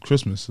on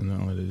Christmas or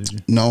nothing like that, did you?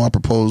 no. I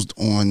proposed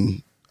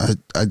on.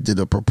 I did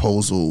a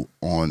proposal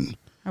on.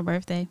 Her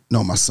birthday.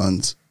 No, my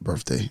son's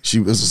birthday. She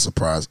was a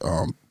surprise.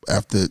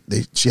 After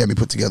she had me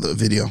put together a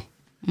video,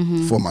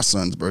 for my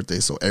son's birthday.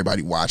 So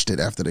everybody watched it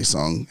after they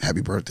sung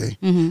Happy Birthday.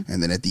 And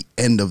then at the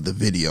end of the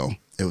video,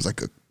 it was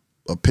like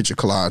a picture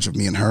collage of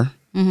me and her.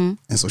 And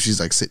so she's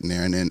like sitting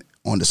there, and then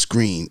on the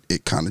screen,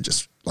 it kind of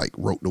just like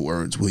wrote the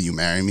words, "Will you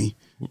marry me?"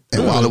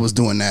 And while it was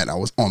doing that, I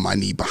was on my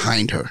knee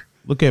behind her.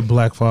 Look at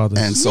black fathers.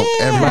 And so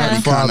Yeah. everybody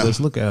kind fathers,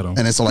 of, look at them.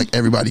 and then so like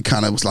everybody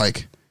kind of was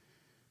like,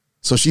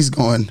 so she's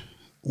going,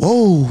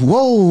 whoa,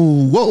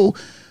 whoa, whoa.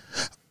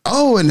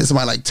 Oh, and then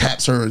somebody like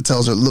taps her and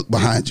tells her, look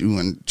behind you.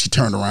 And she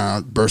turned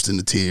around, burst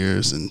into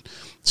tears. And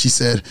she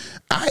said,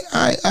 I.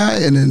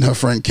 And then her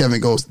friend Kevin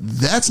goes,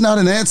 that's not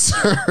an answer.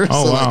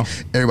 Oh, so wow. like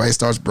everybody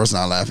starts bursting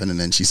out laughing. And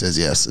then she says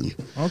yes. And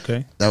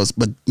Okay. that was,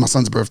 but my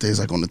son's birthday is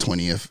like on the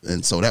 20th.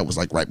 And so that was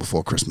like right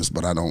before Christmas,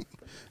 but I don't.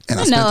 And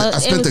I No, spent, I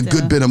it spent was a good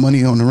still- bit of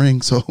money on the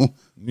ring. So,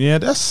 Yeah,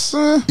 that's you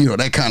know,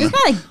 that kind of.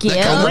 It's not a gift.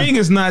 a ring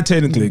is not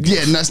technically.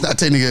 Yeah, and that's not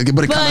technically a gift,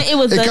 but But it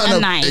was a kind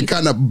of nice. it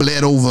kind of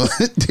bled over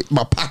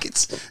my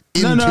pockets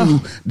into No.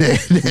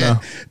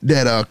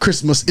 that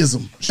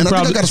Christmas-ism. And I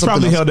think I got She something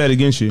probably else. held that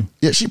against you.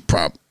 Yeah,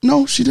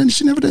 no, she didn't.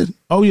 She never did.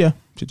 Oh yeah,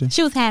 she did.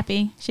 She was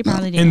happy. She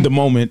probably did. In the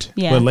moment,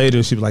 Yeah. but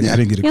later she was like, Yeah. I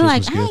didn't get a You're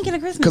like, Christmas I gift. didn't get a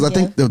Christmas Because I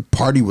gift. think the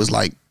party was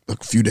like a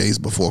few days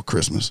before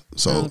Christmas.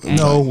 So Okay. it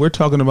was No, like- we're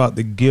talking about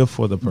the gift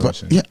for the but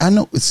person. yeah, I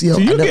know. See, So I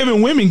you're never-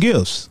 giving women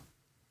gifts.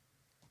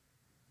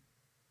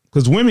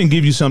 Because women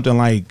give you something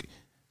like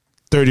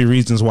 30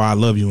 reasons why I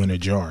love you in a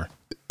jar.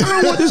 I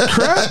don't want this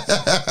crap.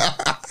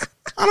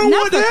 I don't Not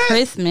want for that.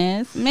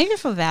 Christmas. Maybe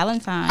for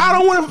Valentine's. I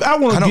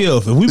want a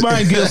gift. If we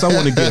buying gifts, I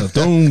want a gift.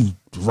 Don't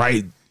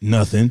write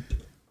nothing.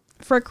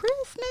 For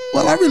Christmas.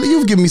 well,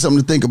 you've given me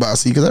something to think about.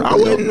 See, because I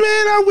wouldn't, man.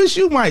 I wish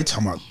you might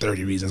talk about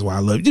 30 reasons why I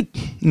love you.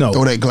 No.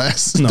 throw that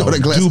glass. No, throw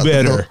that glass do out the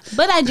better. door.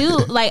 But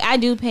I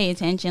do pay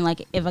attention.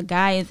 Like if a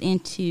guy is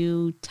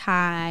into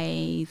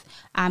ties,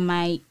 I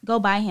might go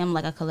buy him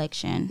like a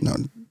collection. No,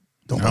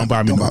 don't Don't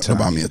buy me no tie. Don't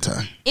buy me a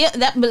tie.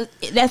 But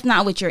that's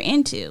not what you're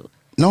into.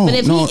 No, But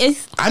if no, he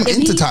is, I'm if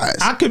into he- ties.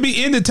 I could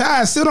be into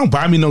ties. Still don't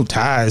buy me no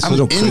ties. I'm for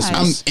no into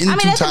Christmas. ties. I mean,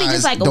 that could be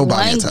just like Don't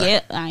buy me a one tie.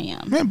 gift. I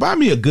am. Man, buy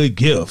me a good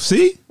gift.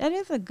 See? That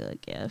is a good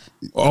gift.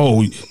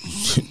 Oh,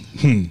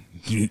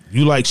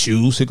 you like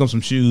shoes? Here comes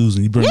some shoes,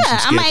 and you bring me Yeah,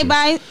 some I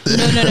might Skechers.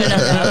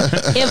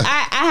 buy. No. If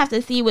I have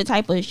to see what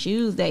type of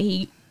shoes that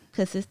he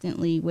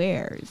consistently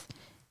wears.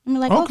 I'm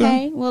like, Okay.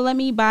 okay, well, let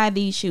me buy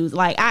these shoes.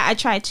 Like I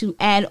try to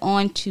add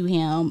on to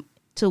him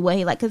to what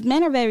he like, because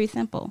men are very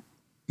simple.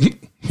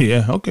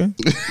 Yeah. Okay.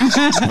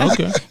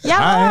 Okay.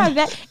 Yeah, All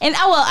right. and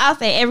I'll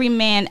say every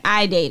man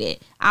I dated,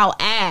 I'll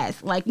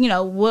ask like,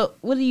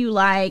 what do you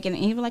like, and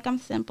he'll be like, I'm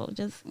simple,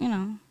 just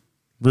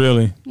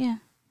Really? yeah,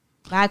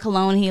 buy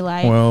cologne he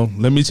like. Well,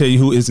 let me tell you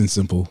who isn't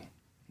simple.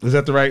 Is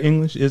that the right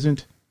English?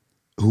 Isn't?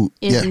 Who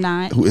Is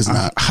not. Who is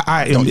not?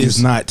 I am Don't is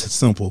use- not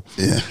simple.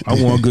 Yeah.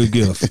 I want a good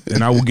gift,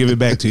 and I will give it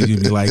back to you.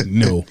 And be like,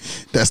 no,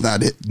 That's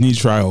not it. you need to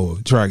try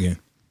over. Try again.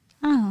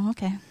 Oh,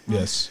 okay.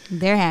 Yes.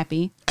 They're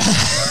happy.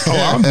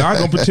 Oh, I'm not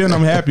gonna pretend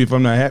I'm happy if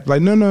I'm not happy.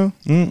 Like, no.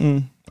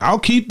 I'll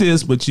keep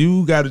this, but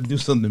you got to do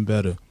something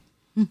better.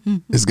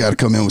 It's got to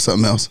come in with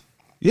something else.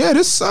 Yeah,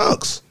 this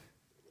sucks.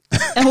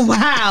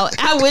 Wow,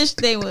 I wish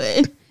they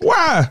would.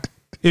 Why?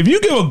 If you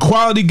give a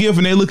quality gift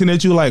and they looking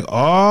at you like,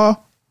 oh,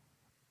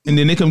 and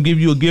then they come give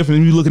you a gift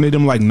and you looking at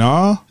them like,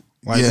 nah,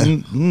 like, Yeah.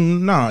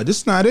 nah, this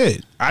is not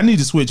it. I need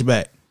to switch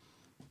back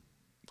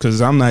because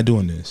I'm not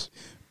doing this.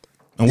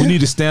 And we Yeah.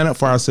 need to stand up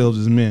for ourselves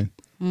as men.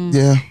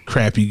 Yeah.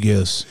 Crappy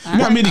gifts. You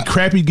know how many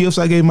crappy gifts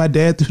I gave my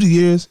dad through the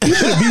years? He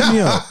should have beat me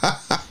up.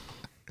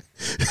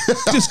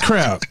 Just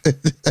crap.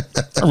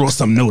 I wrote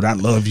some note. I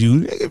love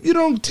you. If you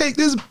don't take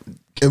this,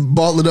 And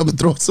ball it up and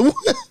throw it somewhere.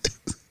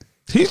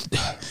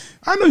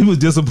 I know he was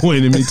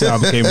disappointed in me till I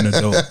became an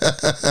adult.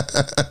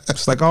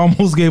 It's like I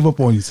almost gave up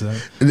on you, son.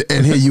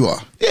 And here you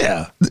are.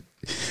 Yeah.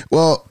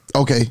 Well,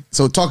 okay.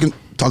 So talking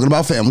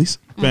about families.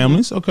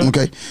 Families, okay.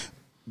 Okay.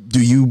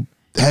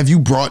 Have you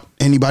brought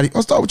anybody?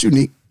 I'll start with you,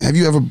 Nick. Have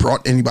you ever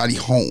brought anybody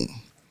home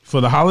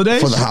For the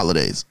holidays? for the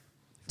holidays?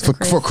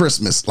 For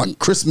Christmas, like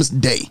Christmas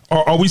Day.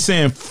 Or are we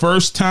saying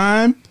first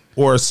time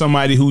or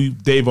somebody who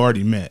they've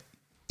already met?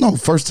 No,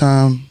 first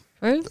time.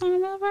 First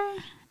time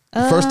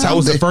ever. First time. That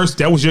was the first.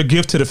 That was your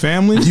gift to the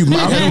family. You might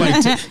I'm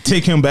have- like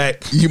take him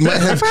back. You might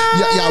have,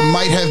 y'all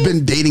might have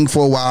been dating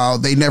for a while.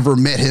 They never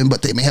met him,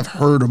 but they may have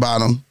heard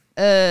about him.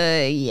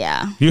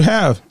 Yeah. You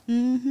have.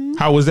 Mm-hmm.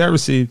 How was that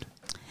received?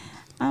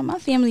 My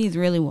family is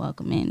really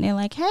welcoming. They're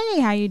like, "Hey,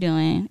 how you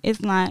doing?" It's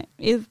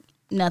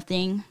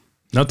nothing.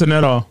 Nothing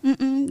at all.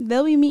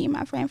 They'll be meeting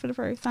my friend for the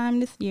first time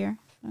this year.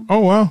 So. Oh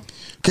wow.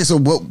 Okay, so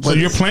what? So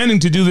you're planning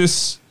to do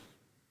this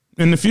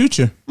in the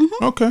future?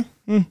 Mm-hmm. Okay.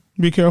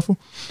 Be careful.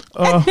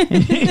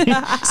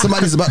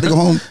 Somebody's about to go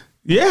home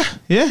Yeah.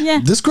 Yeah.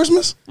 this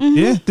Christmas?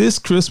 Yeah. This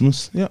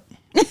Christmas. Yep.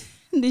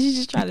 Did you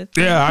just try to?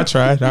 Yeah, I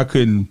tried. I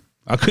couldn't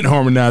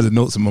harmonize the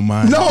notes in my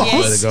mind. No. I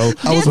let it go.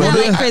 I was Just not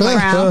like Chris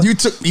Brown.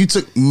 You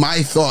took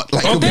my thought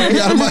like completely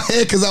out of my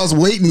head because I was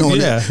waiting on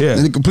Yeah, it. yeah.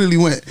 And it completely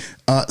went.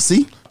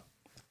 See,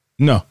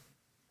 No,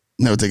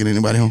 never taking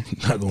anybody home.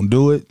 not gonna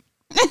do it.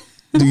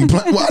 Do you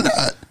plan? Why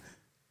not?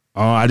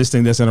 Oh, I just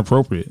think that's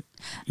inappropriate.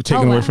 You're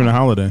taking away wow. from the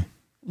holiday.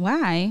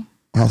 Why?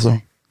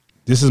 Also,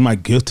 This is my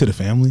gift to the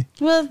family.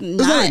 Well,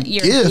 it's not a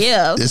your gift.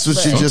 gift. It's what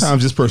but- you just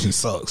Sometimes this person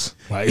sucks.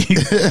 Like,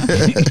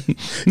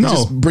 no,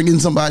 just bringing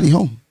somebody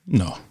home.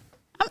 no.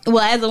 Well,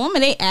 as a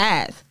woman, they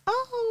ask,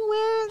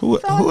 "Oh,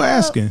 where's Who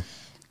asking?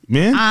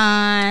 Men?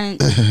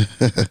 Aunt,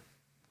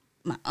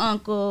 my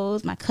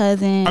uncles, my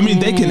cousins." I mean,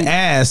 they can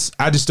ask.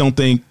 I just don't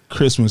think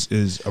Christmas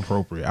is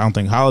appropriate. I don't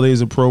think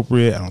holidays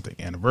appropriate. I don't think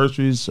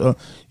anniversaries.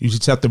 You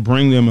just have to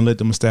bring them and let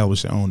them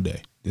establish their own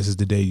day. This is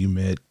the day you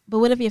met. But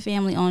what if your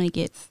family only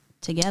gets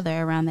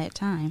together around that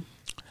time?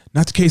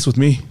 Not the case with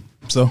me.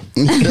 So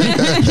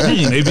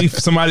maybe for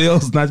somebody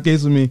else, not the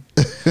case with me.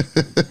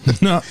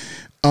 No.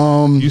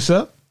 You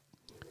sup?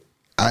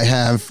 I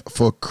have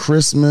for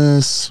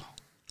Christmas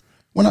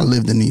when I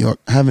lived in New York.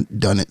 I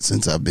haven't done it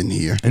since I've been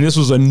here. And this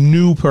was a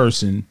new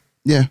person.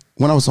 Yeah,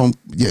 when I was home,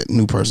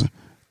 new person.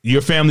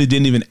 Your family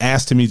didn't even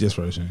ask to meet this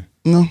person.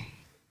 No,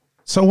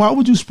 So why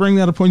would you spring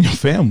that upon your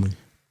family?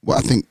 well,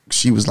 I think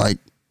she was like,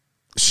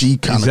 she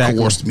kind of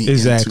coerced me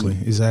Exactly.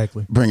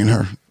 bringing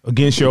her.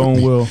 Against your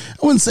own will.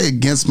 I wouldn't say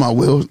against my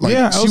will. Like,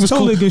 Yeah, I she was was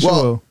totally cool. against your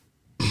Well,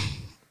 will.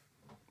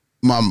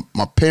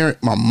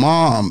 my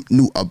mom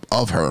knew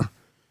of her.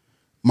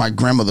 My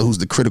grandmother, who's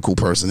the critical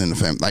person in the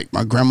family, like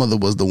my grandmother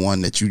was the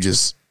one that you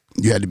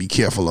had to be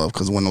careful of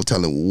because when no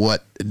telling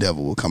what the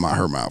devil will come out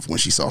her mouth when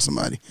she saw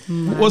somebody.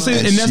 Well, see,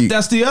 and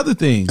that's the other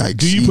thing. Like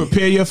Do you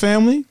prepare your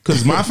family?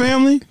 Because my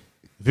family,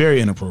 very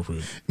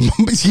inappropriate.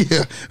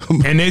 Yeah.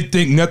 And they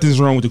think nothing's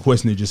wrong with the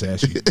question they just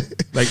asked you.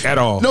 Like, at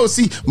all. No,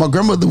 see, my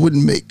grandmother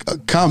wouldn't make a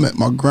comment.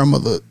 My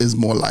grandmother is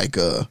more like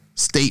a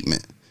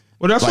statement.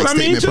 Well, that's like what I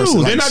mean, statement too.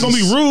 person. They're Like, not going to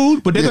be she's-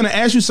 rude, but they're going to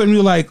ask you something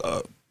you're like,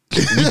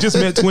 we just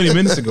met 20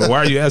 minutes ago. Why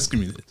are you asking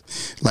me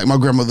this? Like my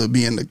grandmother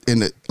being in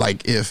the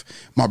like if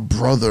my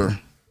brother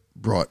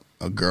brought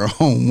a girl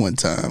home one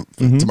time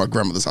to my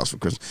grandmother's house for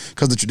Christmas,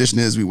 because the tradition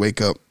is we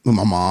wake up with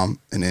my mom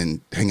and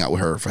then hang out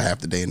with her for half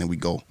the day and then we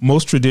go.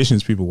 Most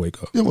traditions, people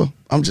wake up. Yeah, well,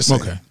 I'm just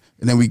saying. Okay.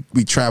 And then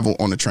we travel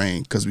on the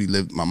train because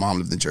my mom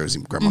lived in Jersey,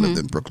 my grandma lived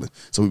in Brooklyn,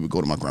 so we would go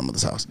to my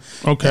grandmother's house.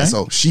 Okay. And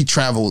so she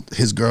traveled.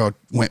 His girl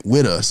went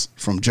with us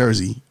from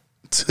Jersey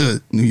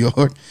to New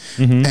York,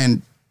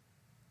 and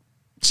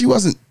she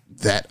wasn't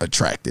that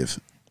attractive,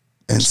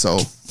 and so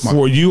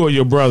For you or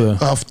your brother?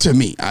 to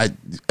me,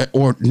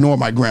 nor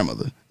my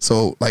grandmother.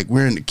 So like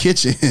we're in the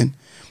kitchen,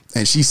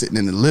 and she's sitting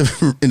in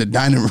the in the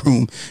dining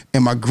room,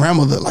 and my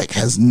grandmother like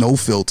has no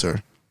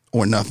filter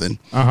or nothing.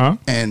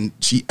 And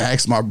she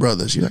asked my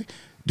brother, she's like,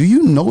 "Do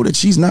you know that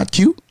she's not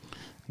cute?"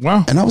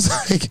 Wow. And I was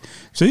like,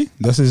 See,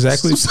 that's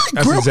exactly, I was like,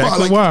 that's "Grandma,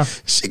 exactly like, why.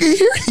 she can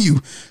hear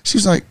you." She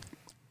was like,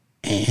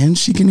 "And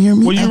she can hear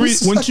me." When I you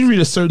was once like- you reach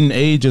a certain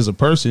age as a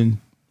person,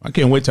 I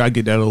can't wait till I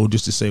get that old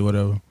just to say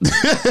whatever.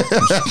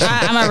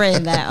 I'm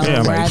already that Yeah,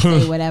 old where I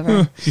say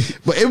whatever.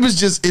 But it was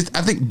just,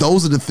 I think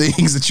those are the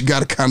things that you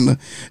got to kind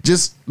of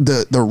just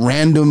the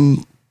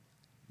random.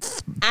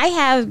 I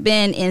have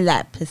been in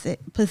that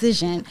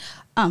position.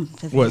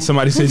 What,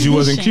 somebody said you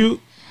wasn't Position.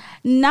 cute?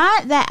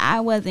 Not that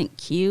I wasn't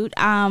cute.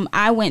 I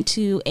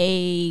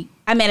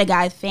met a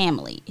guy's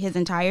family, his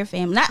entire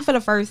family, not for the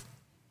first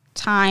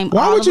time.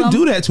 Why all would of you them.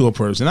 do that to a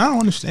person? I don't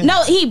understand.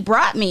 No, he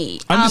brought me.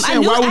 I'm just I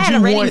saying,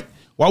 knew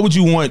why would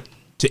you want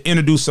to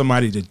introduce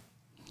somebody to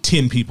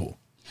 10 people?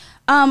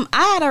 I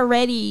had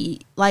already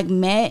like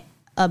met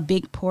a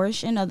big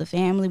portion of the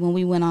family when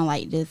we went on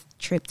like this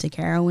trip to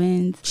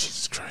Carowinds.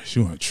 Jesus Christ,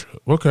 you on a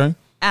trip. Okay.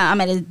 I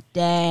met his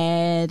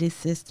dad, his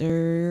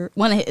sister,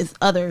 one of his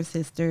other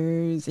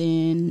sisters,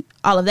 and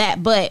all of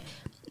that. But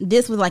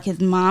this was like his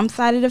mom's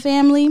side of the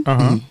family.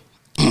 And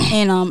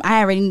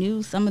I already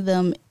knew some of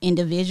them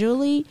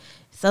individually.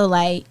 So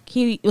like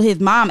his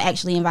mom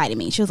actually invited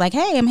me. She was like,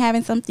 "Hey, I'm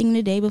having something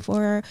the day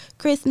before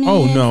Christmas."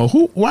 Oh, no.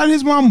 Why did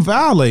his mom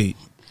violate?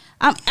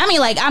 I mean,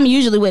 like, I'm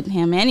usually with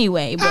him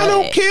anyway. But I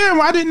don't care.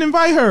 I didn't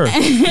invite her.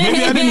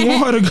 Maybe I didn't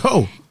want her to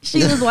go. she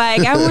was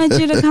like, "I want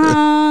you to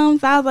come."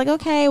 So I was like,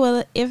 "Okay,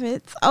 well, if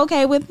it's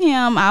okay with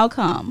him, I'll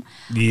come."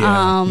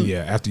 Yeah. Yeah.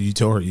 After you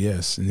told her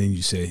yes, and then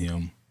you said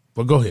him.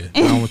 But go ahead. I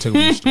don't want to take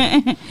away the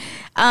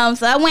story.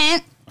 So I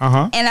went.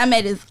 And I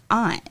met his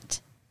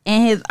aunt.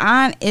 And his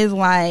aunt is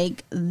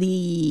like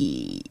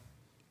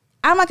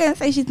I'm not going to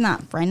say she's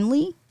not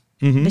friendly,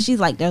 but she's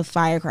like the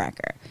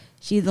firecracker.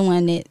 She's the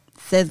one that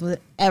says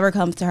whatever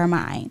comes to her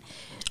mind.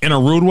 In a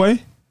rude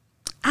way?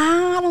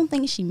 I don't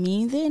think she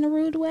means it in a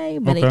rude way,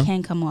 but Okay. it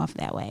can come off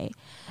that way.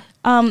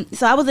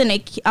 So I was in a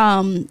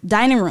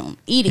dining room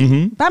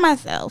eating by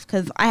myself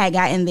because I had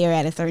gotten there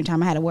at a certain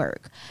time. I had to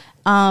work.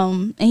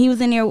 And he was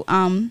in there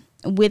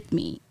with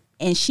me.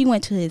 And she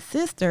went to his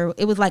sister.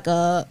 It was like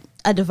a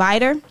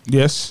divider.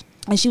 Yes.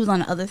 And she was on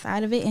the other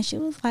side of it. And she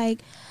was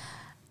like,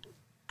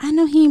 "I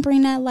know he didn't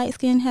bring that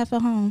light-skinned heifer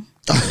home."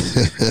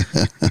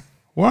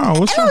 Wow.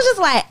 What's And I was just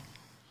like,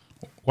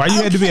 Why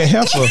you had to be a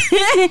heifer?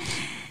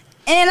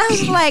 and I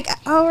was like,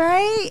 "All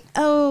right,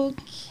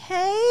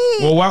 okay."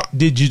 Well, why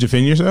did you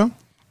defend yourself?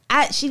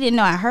 She didn't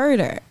know I heard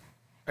her.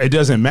 It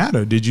doesn't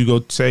matter. Did you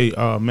go say,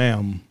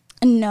 ma'am?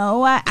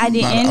 No, I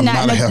didn't. I'm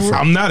not a heifer.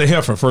 I'm not a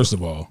heifer, first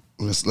of all.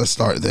 Let's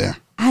start there.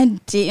 I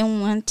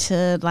didn't want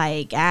to,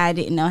 like, I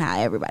didn't know how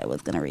everybody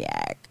was going to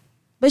react.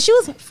 But she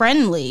was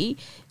friendly.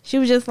 She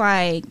was just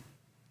like,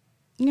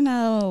 you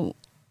know,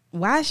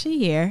 why is she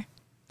here?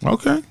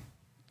 Okay.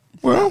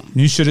 Well,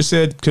 you should have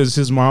said because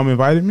his mom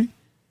invited me.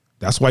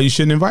 That's why you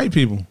shouldn't invite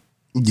people.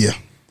 Yeah.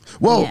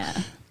 Well,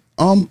 Yeah.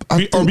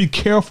 Be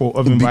careful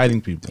of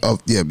inviting people.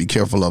 Be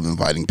careful of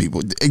inviting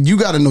people. You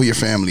got to know your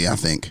family, I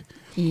think.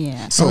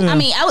 Yeah. So- I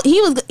mean,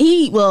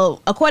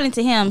 well, according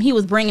to him, he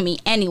was bringing me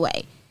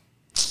anyway.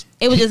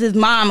 It was just his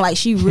mom, like,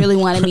 she really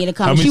wanted me to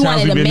come. How many She times wanted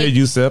have you to been there, make.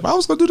 Yusef? I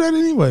was going to do that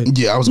anyway.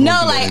 Yeah, I was. No,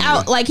 gonna do like, that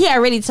anyway. like he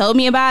already told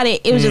me about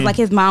it. It was just like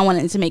his mom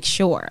wanted to make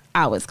sure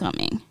I was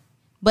coming.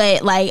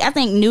 But like, I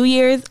think New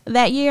Year's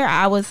that year,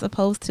 I was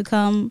supposed to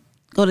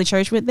go to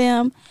church with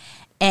them,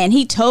 and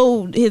he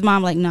told his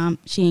mom, like, no,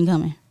 she ain't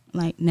coming. I'm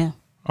like, no.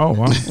 Oh,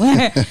 wow.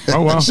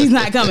 Oh, wow. She's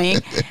not coming.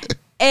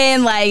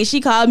 And like,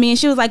 she called me and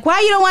she was like, why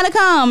you don't want to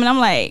come? And I'm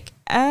like,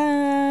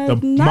 The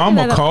not mama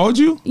that I- called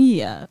you?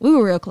 Yeah, we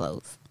were real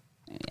close.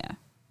 Yeah.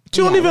 But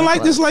you don't Yeah, even real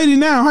like close. this lady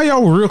now. How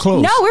y'all real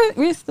close? No,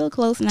 we're still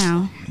close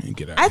now. Man,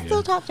 get out I of still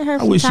here. talk to her I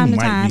from wish you time to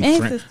might time. be And his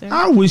friends. sister.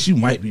 I wish you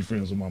might be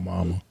friends with my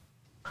mama.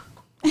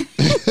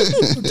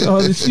 Tell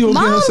her that she don't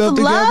get Moms herself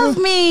together. love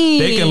me.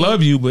 They can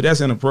love you, but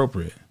that's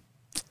inappropriate.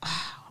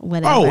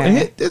 Whatever. Oh,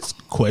 and it's a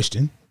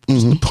question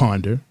just to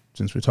ponder,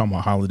 since we're talking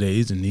about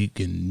holidays and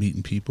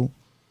meeting people.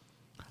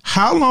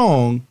 How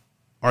long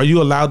are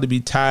you allowed to be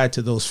tied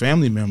to those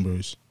family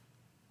members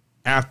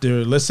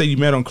after, let's say you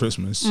met on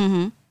Christmas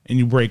and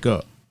you break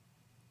up?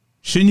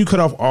 Shouldn't you cut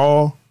off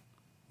all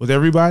with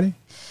everybody?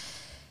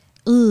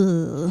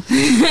 Ugh.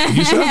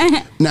 You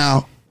sure?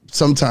 Now,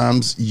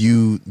 sometimes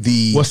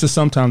What's the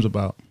sometimes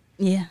about?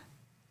 Yeah.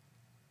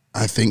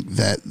 I think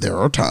that there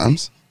are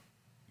times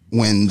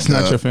when It's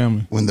not your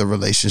family. when the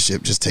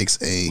relationship just takes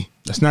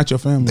That's not your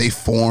family. they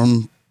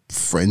form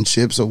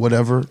friendships or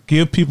whatever.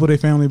 Give people their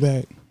family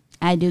back.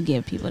 I do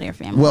give people their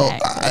family Well,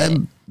 back.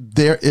 but-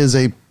 there is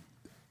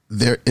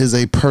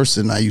a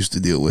person I used to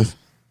deal with,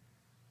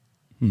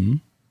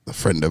 a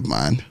friend of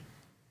mine,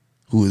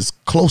 who is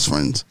close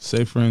friends.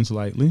 Say friends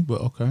lightly,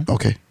 but okay.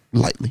 Okay,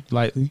 lightly,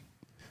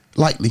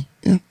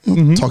 yeah,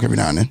 talk every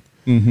now and then.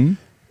 Mm-hmm.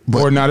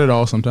 But- Or not at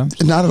all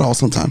sometimes. Not at all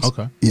sometimes.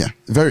 Okay. Yeah.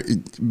 Very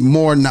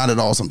more not at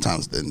all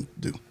sometimes than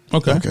do.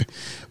 Okay. Okay.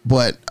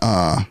 But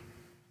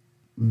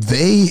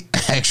they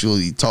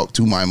actually talk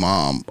to my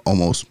mom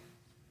almost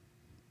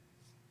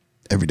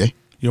every day.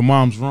 Your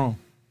mom's wrong.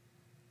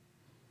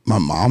 My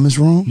mom is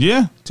wrong.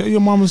 Yeah. Tell your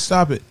mama to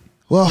stop it.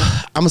 Well,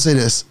 I'm gonna say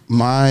this.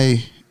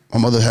 My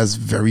mother has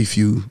very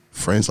few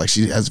friends. Like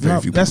she has very No,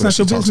 few people. that's not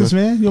your she talks business, to.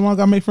 man. Your mom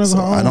gotta make friends So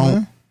with her own, I don't-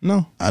 man.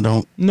 No. I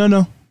don't.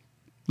 No.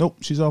 Nope.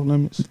 She's off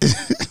limits.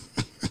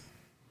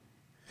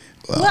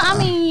 well, I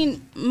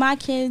mean, my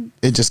kid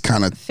It just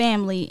kind of.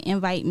 family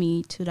invite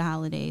me to the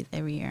holidays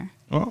every year.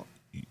 Well,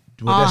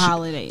 All that's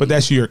holidays. But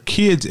that's your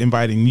kids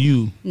inviting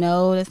you.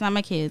 No, that's not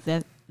my kids.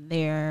 That's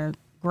their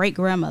great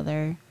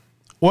grandmother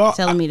Well,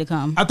 telling me to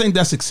come. I think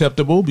that's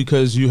acceptable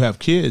because you have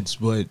kids,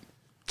 but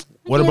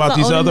what kids about are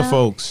these old other enough.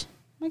 folks?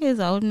 My kids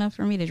are old enough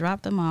for me to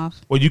drop them off.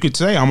 Well, you could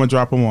say, I'm going to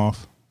drop them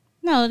off.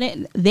 No,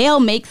 they'll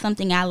make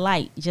something I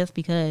like just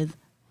because,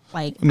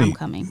 like, I'm Neat.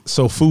 coming.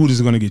 So food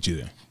is going to get you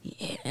there.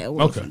 Yeah, it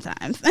will Okay.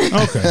 sometimes.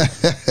 Okay.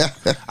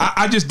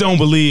 I just don't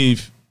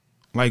believe,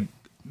 like,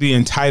 the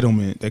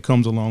entitlement that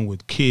comes along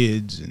with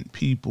kids and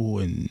people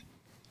and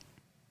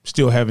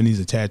still having these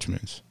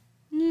attachments.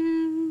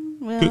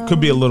 well, Could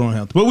be a little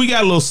unhealthy. But we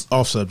got a little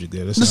off subject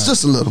there. That's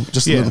Just a little.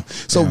 Just Yeah. a little.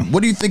 So, Yeah.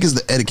 what do you think is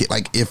the etiquette?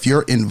 Like, if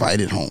you're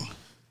invited home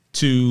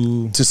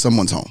to to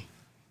someone's home,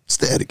 what's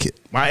the etiquette?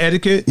 my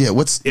etiquette. Yeah.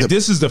 What's If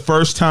this is the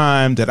first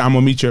time that I'm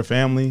going to meet your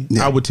family,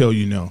 Yeah. I would tell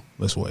you no.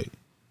 Let's wait.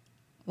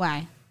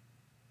 why?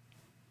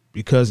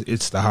 Because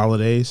it's the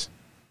holidays.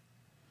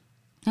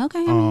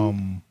 Okay.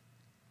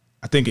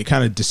 I think it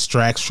kind of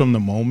distracts from the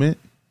moment.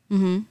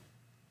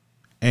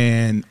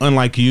 And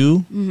unlike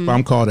you, if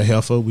I'm called a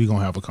heifer, we're going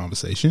to have a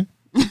conversation.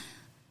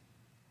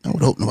 I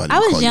would hope nobody I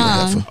would was call you a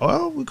young. heifer.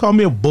 Well, we call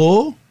me a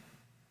bull.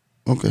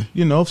 Okay.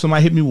 You know, if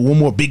somebody hit me with one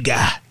more big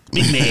guy,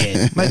 big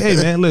man. Like, hey,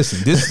 man, listen,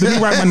 let me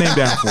write my name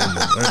down for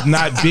you.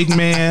 Not big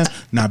man,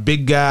 not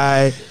big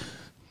guy.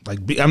 Like,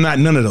 I'm not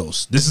none of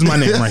those. This is my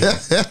name right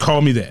here.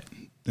 Call me that,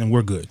 and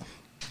we're good.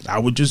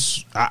 I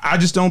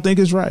just don't think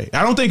it's right.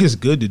 I don't think it's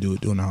good to do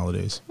it during the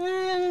holidays.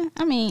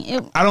 I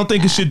mean, I don't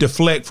think it should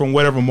deflect from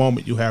whatever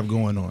moment you have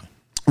going on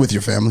With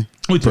your family?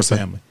 with your Per se.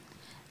 family.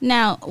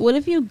 now, what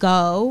if you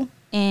go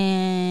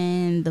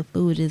and the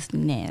food is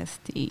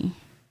nasty?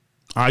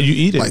 You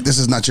eat it. Like this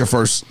is not your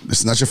first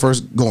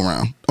go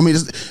around. I mean,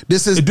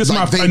 this is Is this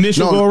like my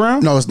initial go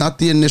around? No, it's not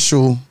the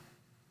initial.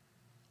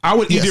 I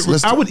would Yes, eat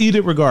let's it. I do- would eat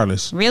it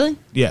regardless. Really?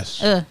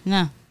 Yes,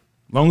 No.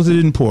 long as it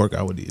didn't pork,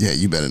 I would eat it. Yeah,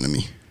 you better than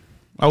me.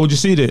 I would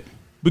just eat it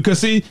because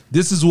see,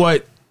 this is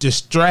what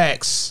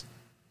distracts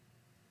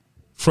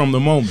from the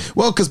moment.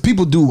 Well, because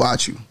people do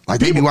watch you. Like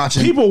they be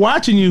watching. People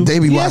watching you. They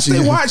be watching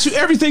They you. watch you.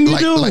 Everything you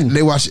do. Like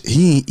they watch.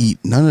 He ain't eat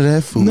none of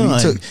that food.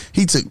 None.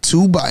 He took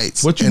 2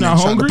 bites. What, you and not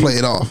then tried hungry? to play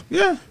it off.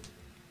 Yeah.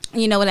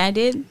 You know what I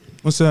did?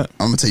 What's that?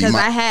 I'm gonna tell you 'Cause my.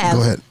 I have.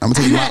 Go ahead. I'm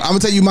gonna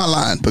tell you my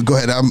line. But go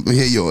ahead. I'm gonna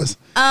hear yours.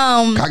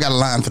 I got a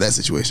line for that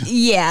situation.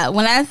 Yeah,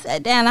 when I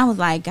sat down, I was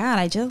like, God,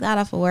 I just got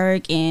off of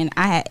work and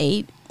I had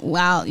ate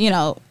while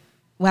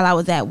I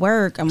was at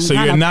work. So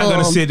you're not going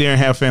to sit there and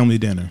have family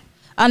dinner.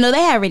 Oh no, they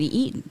had already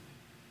eaten.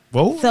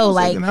 Well, So,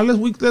 like- now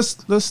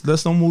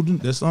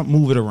let's not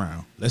move it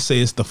around. Let's say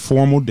it's the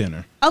formal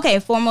dinner. Okay,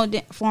 formal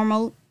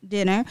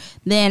dinner.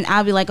 Then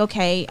I'll be like,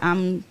 okay,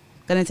 I'm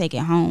gonna take it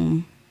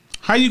home.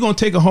 How you gonna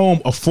take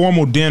a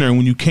formal dinner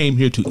when you came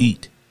here to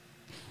eat?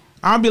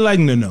 I'll be like,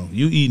 no,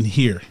 you eating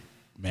here,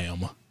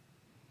 ma'am.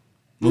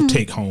 No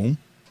take home.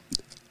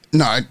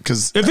 No,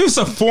 because If it's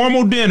a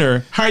formal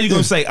dinner, how are you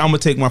gonna say I'm gonna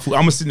take my food?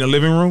 I'm gonna sit in the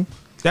living room.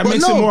 That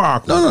makes it more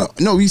awkward.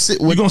 No. You sit.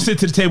 You gonna sit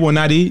to the table and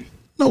not eat?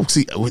 No,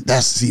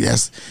 that's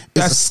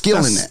a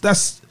skill in that.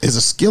 That's There's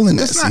a skill in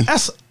that.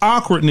 that's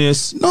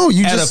awkwardness. No,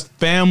 you at just- a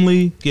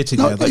family get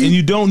together, No, and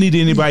you don't need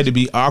anybody to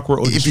be awkward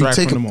or if you distract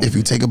take from the moment. if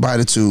you take a bite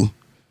or two,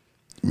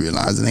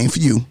 realize it ain't for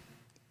you.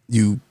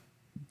 You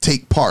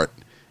take part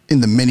in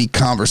the many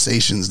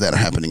conversations that are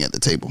happening at the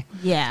table,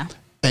 Yeah.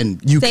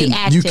 and you Stay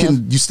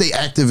you stay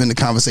active in the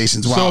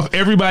conversations. So While if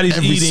everybody's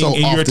every eating so and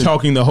you're often-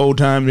 talking the whole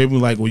time, they'll be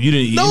like, "Well, you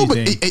didn't eat no, but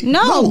anything."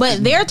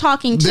 But they're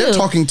talking too. They're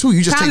talking too.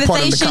 You just take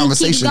part in the Conversation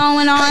conversation. keeps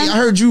going on. Hey, I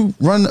heard you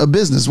run a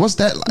business. What's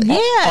that like? Yeah.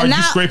 Are you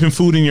now- scraping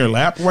food in your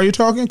lap while you're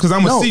talking? Because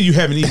I'm gonna No. see you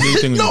haven't eaten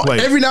anything on No, your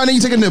plate. every now and then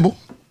you take a nibble,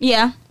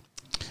 Yeah.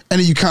 and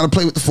then you kind of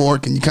play with the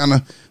fork, and you kind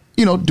of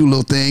do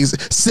little things,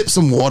 sip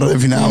some water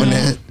every now and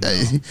then.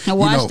 Hey,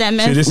 Wash that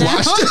mess See, this is-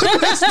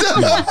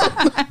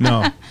 down.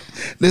 No,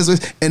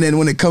 And then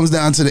when it comes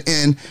down to the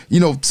end,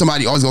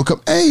 somebody always gonna come.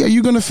 Hey, are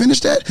you gonna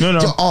finish that? No.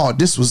 Oh,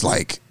 this was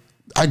like,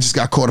 I just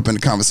got caught up in the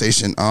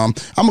conversation. I'm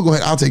gonna go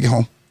ahead. I'll take it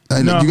home.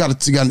 No. You got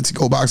to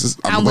go boxes.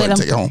 I'm gonna go ahead and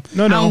take it home.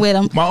 no. I'm with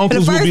 'em. My For the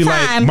uncles would be first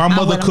like, time, "My I'm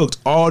mother with 'em. cooked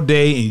all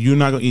day, and you're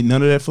not gonna eat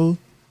none of that food."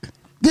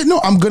 Yeah,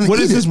 no, I'm gonna. What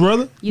eat is it. this,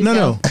 brother? You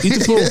No, eat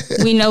the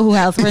food. We know who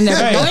else we're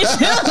never Hey, going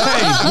to.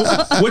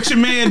 hey, what's your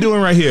man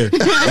doing right here? You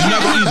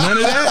not gonna eat none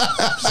of that?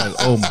 It's like,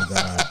 oh my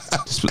god,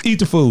 just eat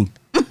the food.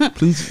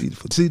 Please eat the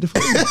food. See the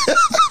food.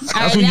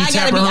 That's when you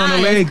tap her on the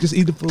leg. Just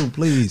eat the food,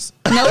 please.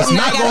 No, It's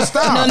not gonna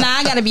stop. No, now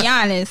I gotta be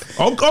honest.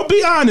 Oh,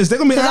 be honest. They're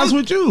gonna be honest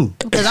with you.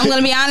 Because I'm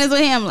gonna be honest with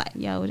him. Like,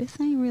 yo, this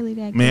ain't really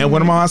that Man, good.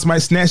 one of my aunts might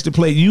snatch the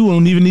plate. You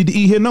don't even need to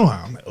eat here no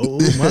how. I'm like, oh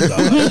my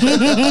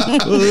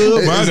god.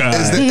 Oh my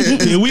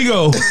god. Here we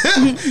go.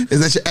 Is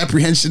that your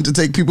apprehension to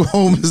take people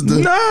home? Is the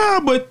Nah,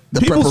 but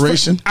The people's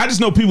preparation? I just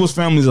know people's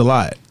families a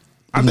lot.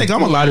 I think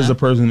I'm a lot as a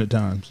person at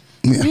times.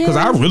 Yeah. Because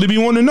I really be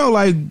wanting to know,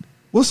 like,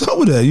 what's up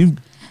with that? You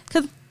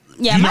Cause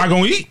yeah, not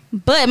gonna eat?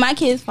 but my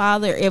kid's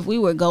father, if we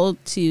would go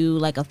to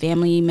like a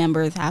family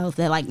member's house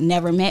that like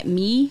never met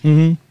me,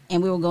 Mm-hmm.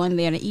 and we were going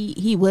there to eat,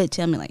 he would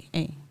tell me like,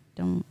 "Hey,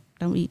 don't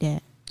eat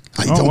that."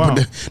 Like, Oh, don't wow.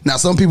 put that. Now,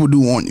 some people do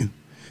warn you.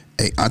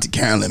 Hey, Auntie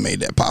Carolyn made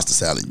that pasta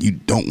salad. You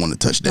don't want to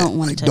touch that. Don't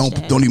wanna Like, touch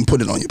that. Don't even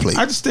put it on your plate.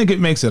 I just think it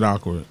makes it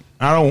awkward.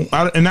 I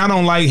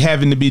don't like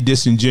having to be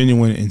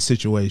disingenuous in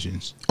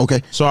situations.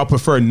 Okay. So I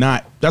prefer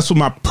not. That's what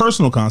my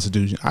personal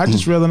constitution. I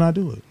just rather not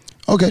do it.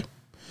 Okay.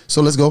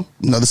 So let's go.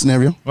 Another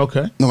scenario.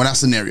 Okay. No, not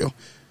scenario.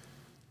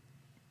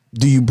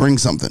 Do you bring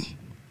something?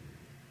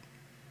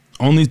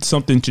 Only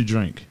something to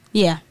drink.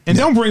 Yeah, And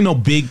don't bring no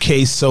big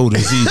case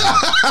sodas either.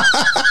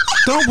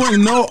 Don't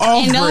bring no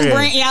off and don't brand.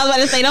 bring. Yeah, I was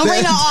about to say, don't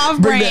bring no off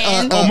Bring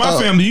brand. the, Oh,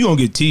 my family, you gonna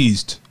get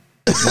teased.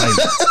 Like,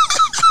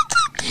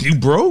 you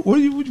broke? What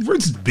do you bring?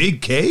 This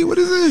big K? What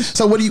is this?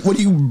 So what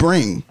do you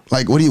bring?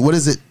 Like what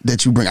is it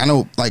that you bring? I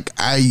know, like,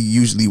 I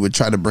usually would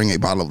try to bring a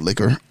bottle of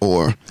liquor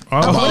or a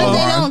Oh. bottle What of if they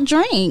wine don't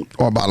drink?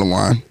 or a bottle of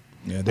wine.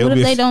 Yeah, What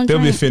if they don't they'll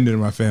be drink? offended in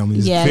my family.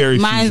 There's Yeah, very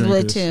few mine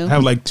would drinkers. too. I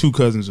have like 2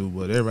 cousins who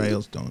would. Everybody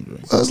else don't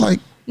drink. I was like,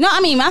 No, I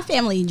mean my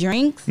family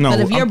drinks. No, but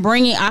if you're I'm-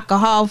 bringing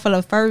alcohol for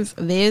the first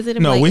visit,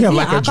 No, we is have he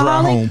like a dry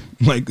alcoholic? home.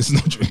 Like, there's no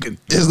drinking.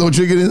 there's no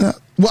drinking in that.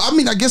 Well, I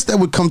mean, I guess that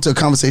would come to a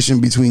conversation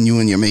between you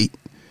and your mate.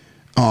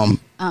 You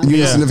and your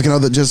Yeah. significant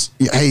other. Just,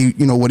 hey,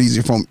 what is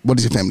your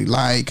family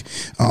like?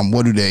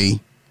 What do they,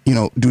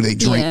 do they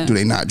drink? Yeah. Do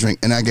they not drink?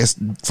 And I guess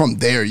from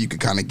there you could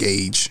kind of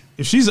gauge.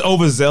 If she's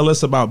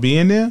overzealous about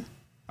being there,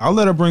 I'll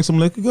let her bring some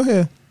liquor. Go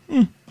ahead.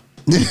 Go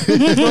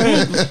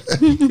ahead.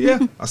 Yeah,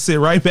 I'll sit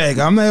right back.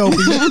 I'm not helping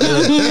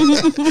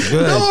you.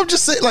 Good. No, I'm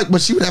just saying, like,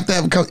 but she would have to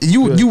have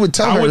you would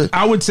tell her.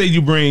 I would say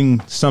you bring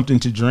something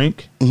to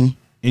drink and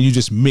you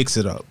just mix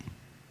it up.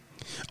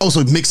 Oh,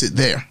 so mix it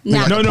there.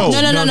 Nah. No. No.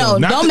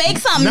 Not Don't make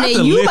something not that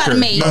the you about to liquor.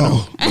 make.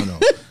 No.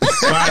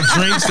 Buy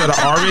drinks that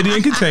are already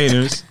in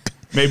containers,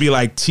 maybe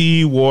like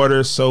tea,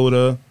 water,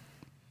 soda,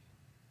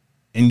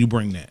 and you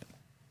bring that.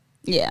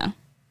 Yeah.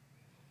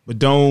 But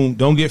don't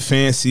get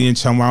fancy and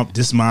tell me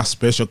this is my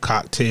special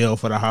cocktail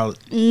for the holiday.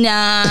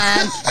 Nah.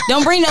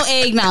 Don't bring no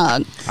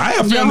eggnog. I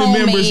have Your family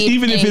members, homemade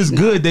even if it's eggnog.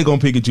 good, they're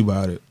gonna pick at you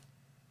about it.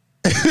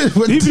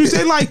 Even if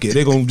they like it,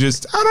 they're gonna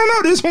just, I don't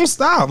know, this won't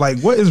stop. Like,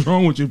 what is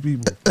wrong with you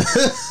people?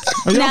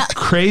 Are y'all Now-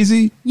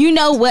 crazy? You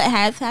know what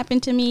has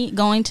happened to me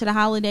going to the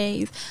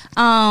holidays?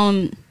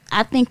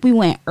 I think we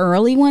went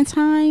early one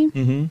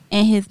time,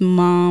 and his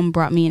mom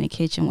brought me in the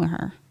kitchen with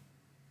her.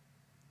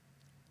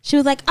 She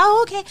was like,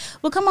 "Oh, okay.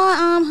 Well, come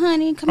on,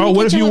 honey. Come." Oh, in the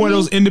what if kitchen you with one of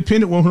me." those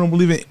independent women who don't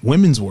believe in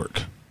women's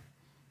work?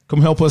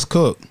 Come help us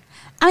cook.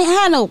 I mean, I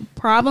had no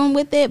problem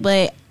with it,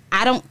 but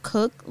I don't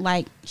cook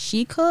like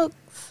she cooks.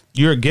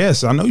 You're a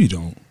guest. I know you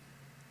don't.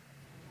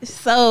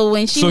 So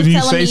when she So was do you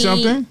telling say me,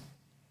 something?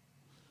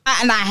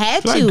 and I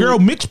had Like, to, girl,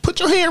 Mitch, put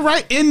your hand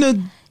right in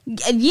the.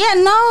 Yeah,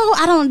 no,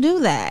 I don't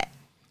do that.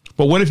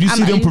 But what if you I'm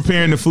see not them used to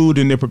preparing the food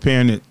and they're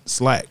preparing it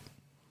slack?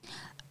 Do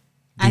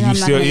I know you I'm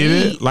not still gonna eat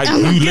it? eat. Like,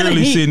 I'm not you gonna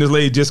literally eat. seeing this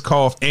lady just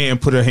cough and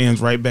put her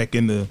hands right back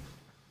in the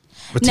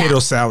potato Nah.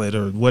 salad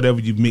or whatever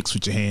you mix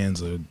with your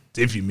hands, or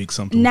if you mix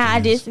something. Nah, with I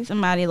your did hands. see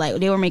somebody like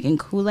they were making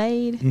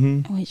Kool-Aid,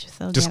 which was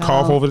so Just ghetto.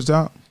 cough over the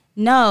top.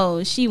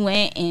 No, she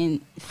went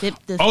and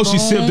sipped the. Oh, she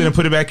sipped it and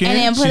put it back in. and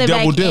then put She it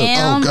double back dipped. in.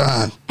 Oh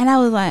God. And I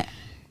was like,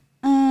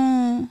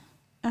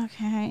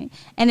 okay.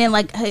 And then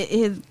like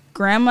his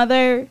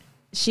grandmother,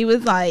 she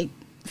was like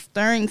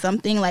stirring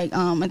something like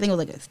I think it was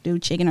like a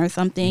stewed chicken or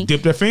something.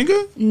 Dipped her finger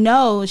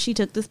No, she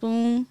took the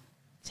spoon,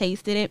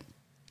 tasted it,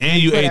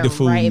 and you put ate it the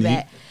food. right Nick.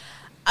 back.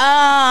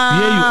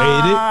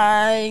 Yeah, you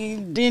ate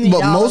it. Didn't eat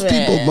But all most of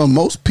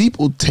it.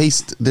 people,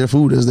 taste their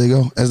food as they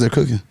go, as they're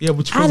cooking. Yeah,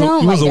 but I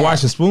don't you like supposed to that.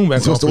 wash the spoon back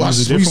You're supposed to off and watch.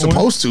 use a You're different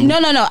one. supposed to.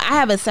 No. I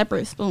have a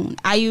separate spoon.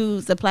 I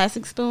use the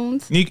plastic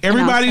spoons. Nick, and I'll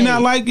everybody take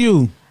not it. like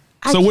you.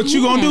 I So what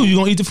you gonna do? can't. You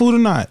gonna eat the food or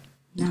not?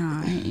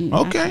 Nah, I ain't,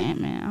 Okay. I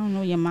can't, man. I don't know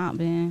where your mouth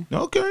been.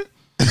 Okay.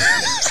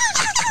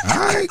 All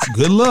right.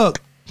 Good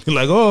luck. You're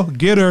like, oh,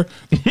 get her.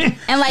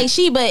 And like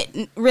but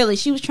really,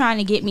 she was trying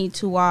to get me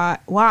to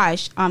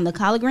wash the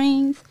collard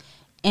greens,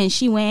 and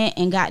she went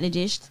and got the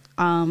dish,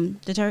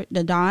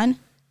 the Dawn,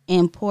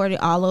 and poured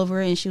it all over,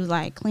 and she was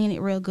like, clean it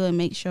real good,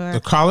 make sure. The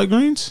collard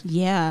greens?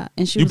 Yeah,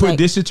 and she You was put like,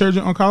 dish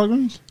detergent on collard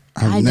greens?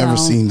 I've I never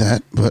don't. seen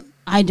that, but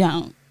I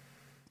don't.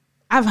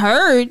 I've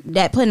heard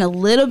that putting a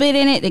little bit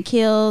in it to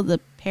kill the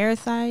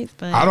parasites,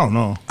 but I don't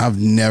know. I've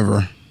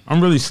never.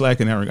 I'm really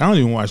slacking that. I don't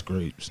even wash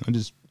grapes. I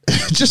just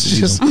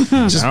just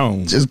I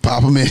don't. just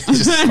pop them in.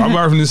 Just, If I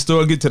buy from the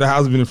store, get to the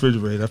house, be in the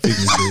refrigerator. I figure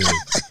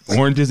it's good.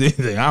 Oranges,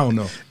 anything. I don't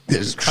know.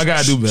 I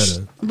gotta do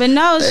better. But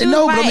no, she was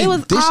no, like, but I mean, it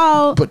was this-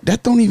 all. But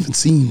that don't even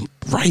seem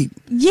right.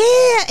 Yeah,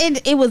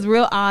 it was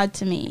real odd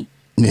to me.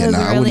 Yeah, It was nah,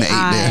 I really wouldn't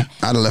have ate there.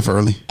 I'd have left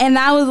early. And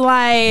I was You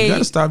like,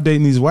 gotta stop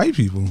dating these white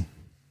people.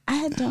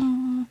 I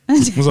don't.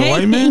 Was it a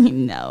white man? A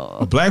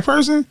No, black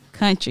person?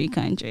 country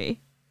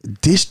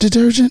Dish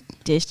detergent?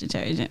 dish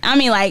detergent. I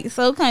mean, like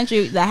so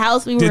country. The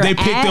house we were Did they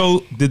pick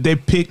at. Did they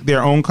pick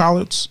their own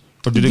collards,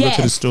 or did they go to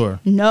the Yes. store?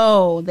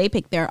 No, they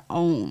picked their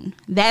own.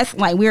 That's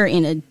like we're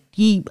in a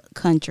deep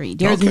country.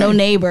 There's Okay. no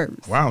neighbors.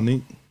 Wow,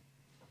 neat.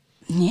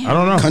 Yeah. I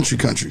don't know. Country.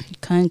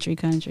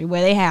 country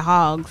where they had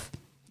hogs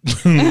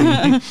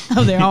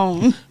of their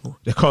own.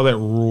 They call that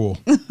rural.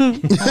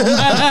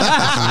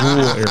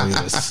 Rural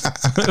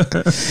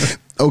areas.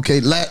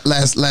 Okay,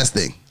 last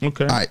thing.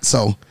 Okay. All right,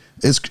 so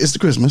it's the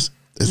Christmas.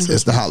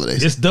 It's the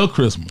holidays. It's the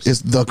Christmas.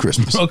 It's the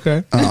Christmas. Okay.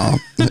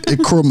 It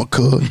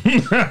Krumaka.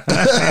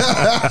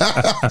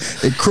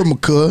 It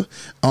Krumaka.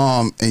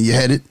 And you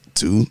headed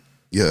to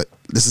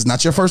this is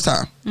not your first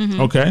time.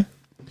 Okay.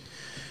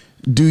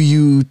 Do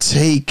you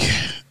take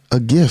a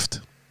gift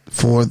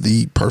for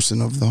the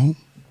person of the home?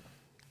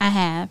 I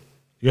have.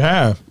 You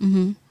have.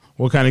 Mm-hmm.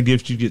 What kind of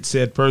gift you get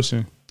said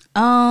person?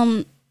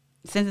 Since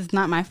it's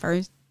not my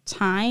first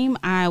time,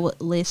 I would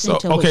listen So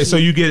to. okay, what so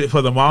she- you get it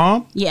for the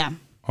mom? Yeah,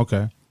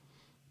 Okay.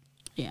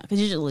 yeah. Because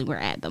usually we're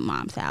at the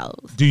mom's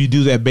house. Do you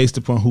do that based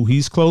upon who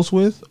he's close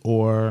with,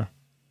 or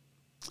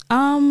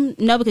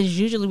No, because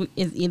usually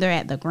it's either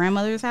at the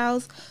grandmother's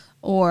house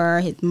or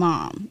his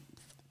mom.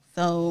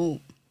 So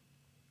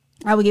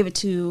I would give it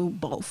to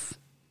both,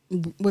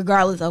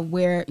 regardless of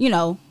where,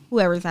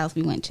 whoever's house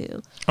we went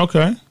to.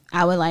 okay?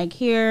 I would like,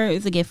 here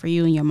is a gift for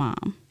you and your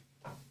mom.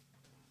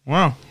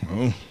 Wow.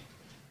 Oh.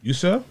 You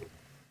sir?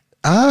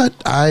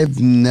 I've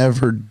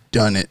never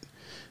done it,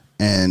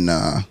 and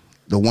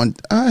the one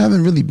I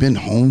haven't really been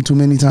home too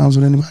many times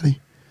with anybody.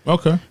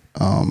 Okay.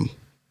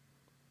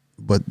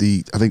 But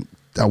I think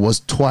I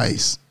was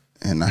twice,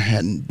 and I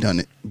hadn't done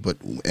it.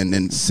 And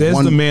then Says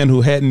the man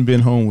who hadn't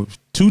been home with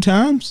 2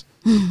 times.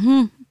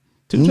 Mm-hmm.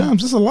 2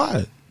 times. That's a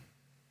lot.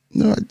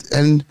 No,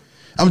 and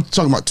I'm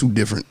talking about 2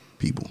 different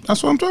people.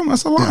 That's what I'm talking about.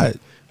 That's a lot.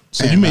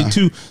 So And, you made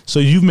 2. So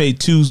you've made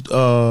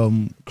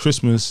 2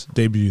 Christmas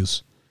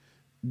debuts.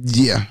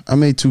 Yeah, I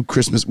made 2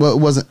 Christmas. Well, it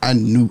wasn't. I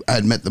knew I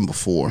had met them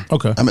before.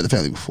 Okay. I met the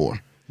family before,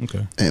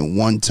 Okay. and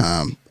one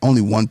time,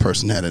 only one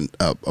person had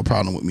a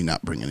problem with me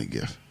not bringing a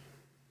gift.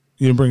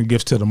 You didn't bring a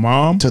gift to the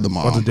mom? To the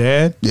mom. Or the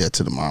dad? Yeah,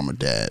 to the mom or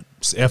dad.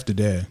 It's after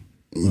dad.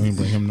 Don't even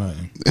bring him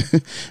nothing.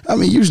 I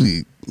mean,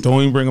 usually,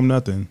 Don't even bring him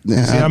nothing.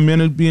 Yeah. See how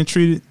men are being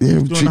treated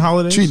during the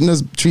holidays?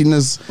 treating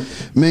us.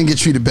 Men get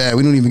treated bad.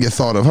 We don't even get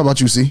thought of. How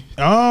about you, C?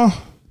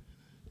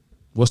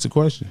 What's the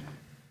question?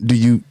 Do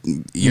you?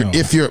 No.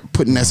 If you're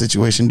put in that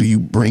situation, do you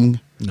bring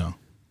No,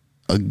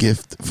 a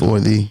gift for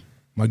the?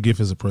 my gift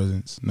is a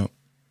presence. No,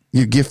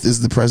 Your gift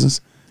is the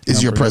presence. Is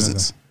Not your bringing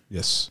presence. nothing.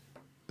 Yes.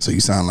 So you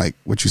sound like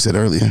what you said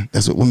earlier.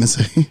 That's what women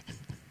say.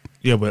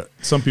 Yeah, but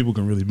some people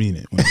can really mean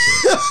it. When they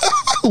say it.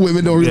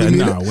 Women don't really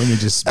mean it. women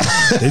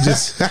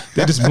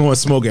they're just blowing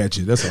smoke at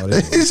you. That's all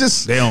they do. It's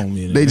just They don't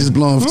mean it. they just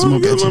blowing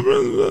smoke at you.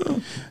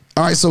 you.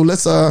 All right, so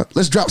let's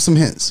drop some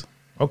hints.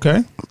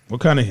 Okay.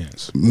 What kind of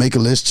hints? Make a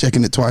list,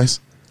 checking it twice.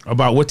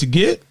 About what to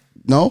get?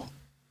 No.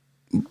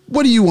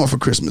 What do you want for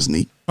Christmas,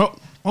 Neek? Oh,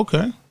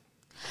 okay.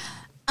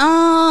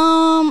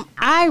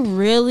 I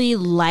really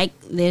like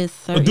this.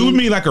 Certain, Do we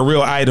mean like a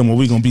real item where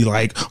we gonna be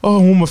like, oh,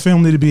 I want my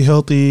family to be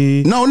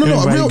healthy? No. A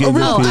Everybody real get thing.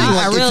 this.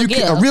 Like real if you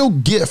gift. a real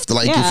gift.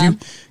 Like if Yeah. you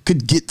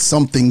could get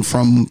something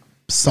from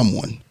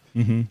someone,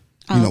 you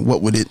know,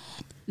 what would it?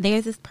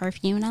 There's this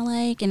perfume I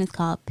like, and it's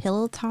called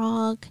Pillow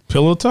Talk.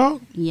 Pillow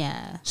talk.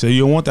 Yeah, So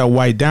you don't want that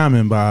white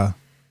diamond by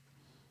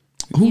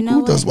Who, You know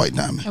who does what? White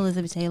Diamond?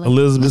 Elizabeth Taylor.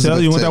 Elizabeth Taylor.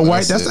 You want that Taylor,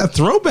 white? That's that's that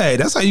throwback.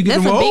 That's how you get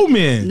That's them a big- old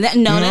men. that-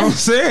 you no, know what I'm that-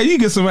 saying? You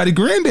get somebody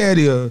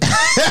granddaddy or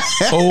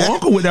old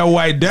uncle with that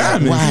white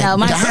diamond. White No,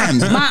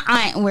 diamond. my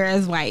aunt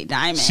wears white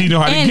diamond. She know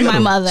how to and get my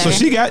them. mother. So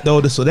she got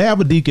those. So they have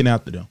a deacon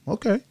after them.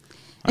 Okay,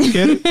 I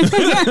get it.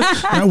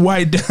 That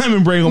white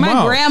diamond bring them my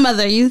out.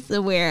 grandmother used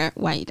to wear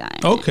white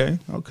diamond.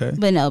 Okay.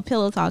 But no,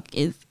 Pillow Talk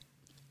is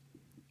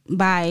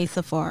by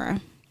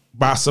Sephora.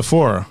 By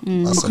Sephora.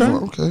 That's Okay.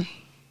 okay.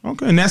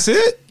 Okay, and that's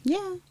it.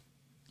 Yeah.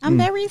 I'm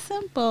very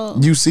simple.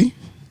 You see?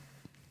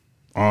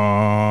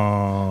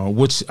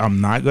 Which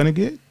I'm not gonna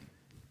get.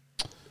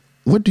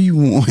 What do you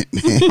want,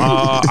 man?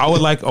 I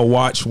would like a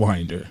watch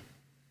winder.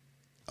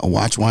 A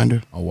watch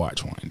winder? A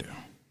watch winder.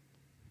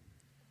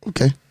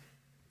 Okay.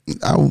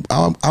 I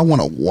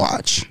want a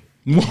watch.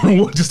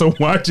 Just a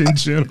watch in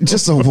general.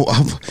 Just a.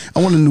 I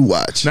want a new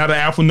watch. Not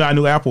a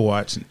new Apple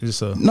Watch.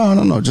 Just a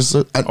No. Just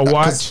a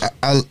watch?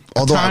 'cause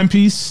although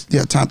timepiece.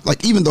 yeah, time.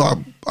 Like even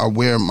though I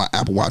wear my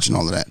Apple Watch and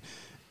all of that,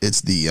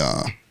 it's the.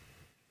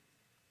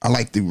 I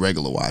like the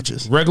regular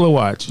watches. Regular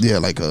watch. Yeah,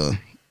 like a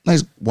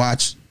nice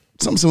watch,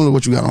 something similar to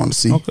what you got on the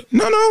seat. Okay.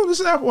 No, this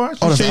is Apple Watch.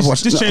 Oh, that's Just Apple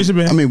Watch. Just change the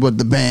band. I mean, with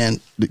the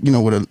band, you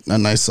know, with a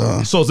nice.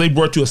 So they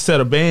brought you a set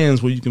of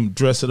bands where you can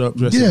dress it up,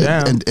 dress it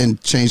Yeah, down.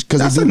 and change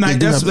because That's a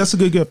nice. That's a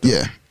good gift.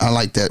 Yeah, I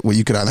like that. Where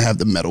you could either have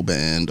the metal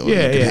band or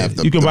Yeah, you can yeah. have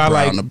the, You can the buy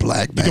brown, like the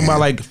black You band. can buy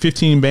like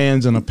 15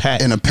 bands in a pack.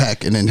 in a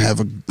pack and then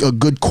have a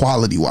good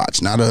quality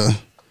watch, not the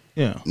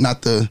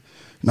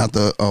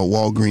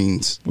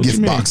Walgreens What you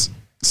gift mean? box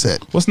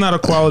set. What's not a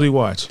quality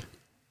watch?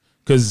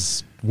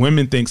 Because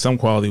women think some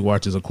quality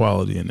watches are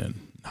quality and then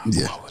not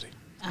Yeah. quality.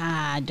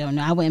 I don't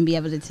know. I wouldn't be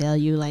able to tell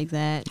you like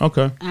that.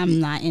 Okay. I'm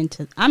not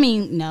into.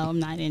 No, I'm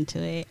not into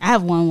it. I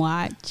have one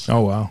watch,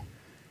 Oh wow.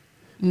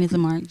 and it's a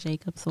Marc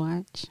Jacobs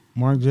watch.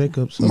 Marc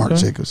Jacobs. Marc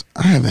okay. Jacobs.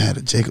 I haven't had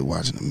a Jacob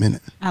watch in a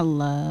minute. I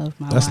love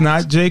my. That's watch.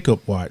 not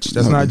Jacob watch.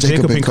 That's No, not Jacob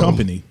Jacob and and Co.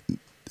 Company.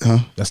 Huh?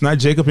 That's not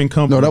Jacob and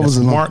Company. No, that was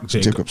That's a Marc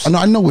Jacobs.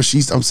 I know what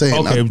I'm saying.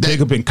 Okay, Now, that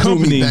Jacob and threw me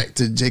Company. back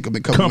to Jacob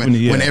and Company,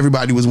 Company, when yeah.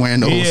 everybody was wearing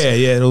those.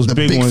 Yeah, those the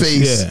big ones,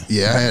 face.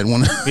 yeah. I had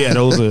one. Yeah,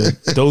 those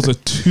are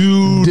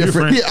two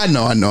different. Yeah, I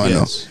know.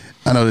 Yes.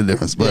 I know the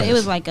difference. But It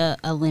was like a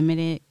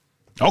limited.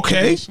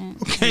 Okay. edition.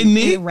 Okay, It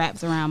neat.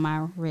 wraps around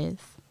my wrist.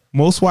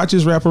 Most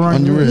watches wrap around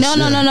On your your wrist.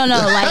 wrist. No.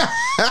 Like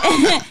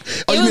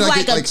Oh, it you was mean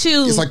like a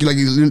two. It's like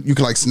you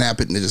can like snap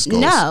it and it just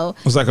goes. No,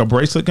 It's like a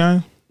bracelet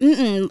kind.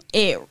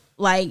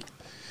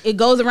 it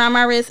goes around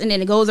my wrist and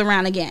then it goes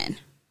around again,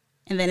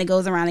 and then it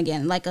goes around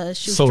again like a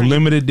shoe. So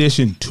limited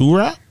edition two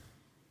wrap.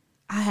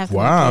 I have to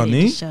Wow, look at it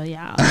to neat. show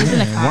y'all. It's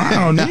in a car.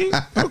 Wow, neat.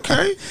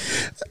 Okay.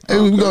 Hey,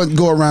 we're gonna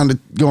go around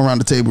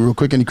the table real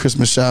quick. Any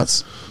Christmas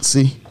shots?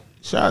 See,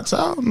 Shots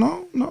out.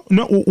 No.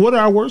 What are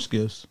our worst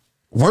gifts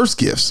worst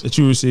gifts. that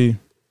you receive?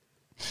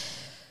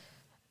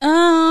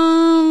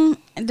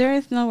 There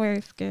is no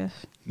worst gift.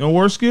 No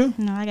worst gift.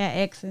 No, I got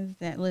exes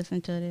that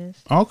listen to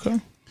this. Okay.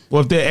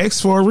 Well, if they're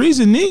X for a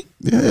reason, neat.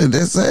 Yeah,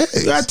 that's You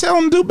it. gotta tell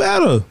them to do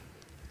better.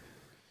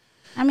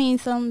 I mean,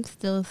 some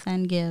still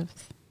send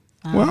gifts.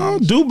 Well,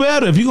 do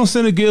better. If you're gonna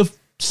send a gift,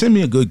 send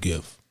me a good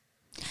gift.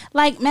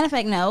 Like, matter of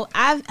fact, no.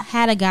 I've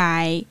had a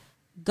guy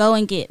go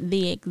and get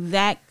the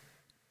exact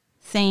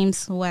same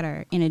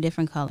sweater in a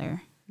different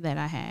color that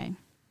I had.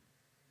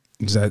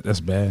 That's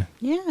bad.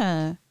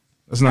 Yeah.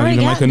 That's not I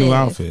even already like got a new this.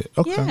 outfit.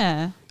 Okay.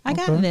 Yeah. I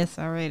got Okay. this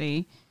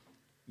already.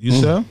 You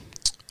sell?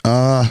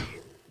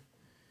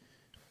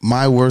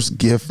 My worst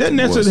gift. Doesn't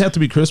necessarily was have to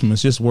be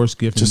Christmas. Just worst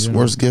gift. in just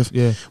general. worst gift.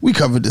 Yeah. we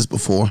covered this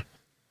before.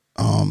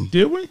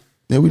 Did we?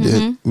 Yeah, we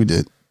did. We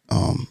did.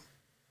 I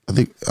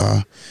think.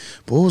 But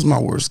what was my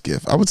worst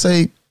gift? I would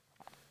say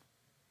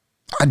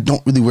I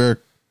don't really wear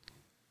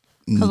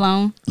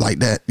Cologne. like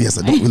that. Yes,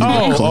 I don't really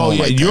wear Oh, cologne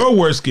yeah. like that. Your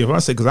worst gift. I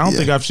say because I don't Yeah.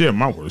 think I've shared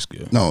my worst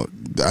gift. No,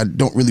 I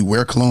don't really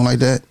wear cologne like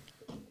that.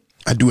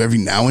 I do every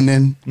now and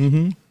then.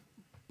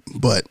 Mm-hmm.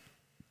 But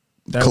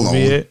That cologne, would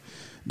be it.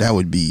 that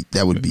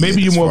would be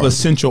Maybe it you're as more of far a as-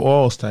 essential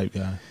oils type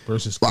guy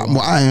versus. Well,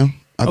 cologne.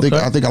 I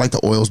I think I like the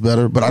oils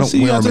better, but I don't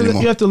wear them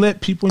anymore. You have to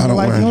let people in your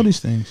life know these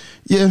things.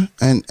 Yeah,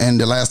 and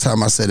the last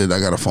time I said it, I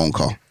got a phone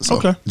call. So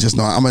okay. Just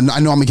know I know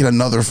I'm gonna get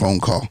another phone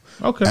call.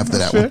 Okay. After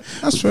that fair. one.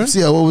 That's fair. So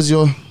yeah, what was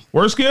your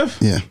worst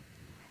gift? Yeah.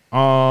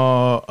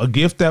 A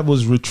gift that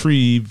was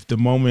retrieved the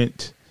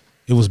moment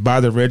it was by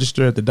the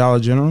register at the Dollar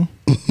General.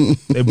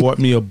 They bought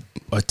me a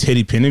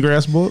Teddy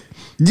Pendergrass book.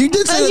 You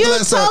did say that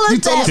last time. You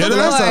told us that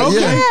last time.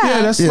 Okay.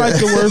 Yeah, that's like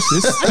the worst.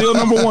 It's still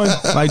number one.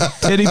 Like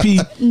Teddy P.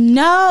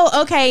 No,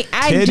 okay.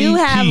 I do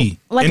have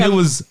like and it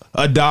was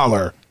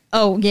 $1.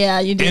 Oh yeah,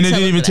 you did. And they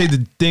didn't even take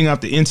the thing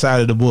out the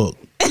inside of the book.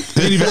 They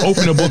didn't even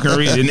open the book and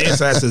read it. And the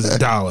inside says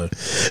 $1.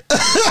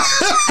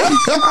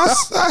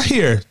 I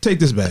here, take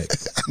this back.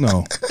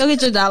 No. Go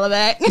get your $1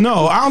 back.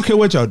 No, I don't care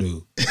what y'all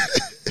do.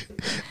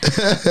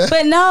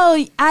 But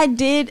no, I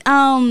did.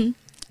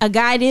 A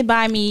guy did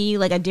buy me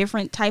like a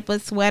different type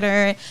of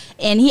sweater,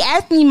 and he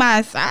asked me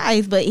my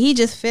size, but he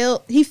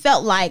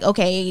felt like,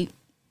 okay,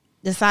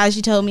 the size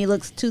she told me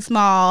looks too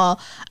small.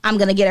 I'm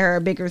gonna get her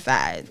a bigger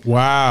size.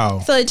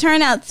 Wow. So it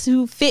turned out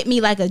to fit me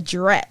like a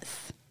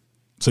dress.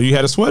 So you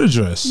had a sweater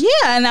dress.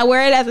 Yeah, and I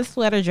wear it as a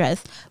sweater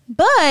dress.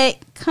 But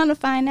come to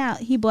find out,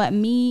 he bought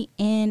me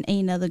and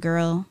another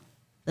girl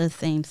the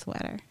same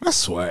sweater. That's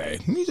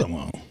swag.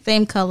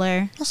 Same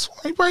color. That's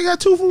swag. You probably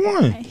got 2 for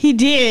 1. He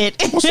did.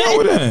 What's wrong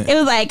with that? It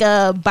was like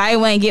a buy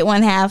one, get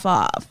one half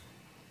off.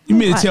 You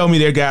mean to tell me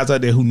there are guys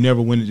out there who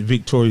never went into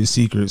Victoria's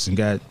Secrets and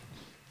got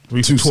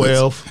 3 for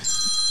 12?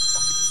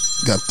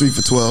 Got 3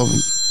 for 12.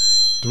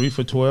 3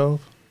 for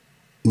 12?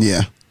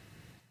 Yeah.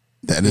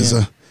 That is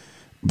a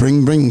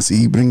bring,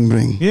 see,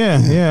 bring.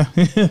 Yeah.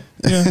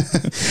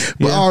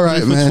 Well, all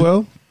right, 3 for man.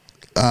 12?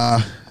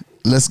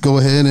 Let's go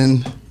ahead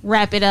and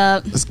wrap it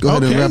up. Let's go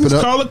ahead and wrap it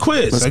up. Call it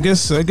quits. I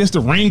guess the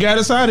ring got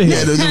us out of here.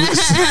 Yeah,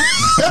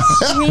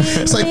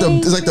 it's like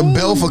the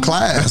bell for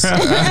class. Yeah,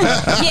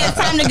 it's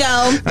time to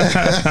go.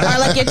 Or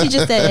like your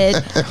teacher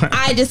said,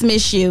 I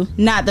dismiss you,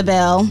 not the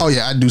bell. Oh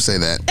yeah, I do say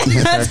that.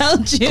 I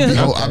told you.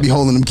 I'll be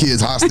holding them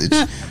kids hostage.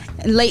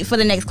 Late for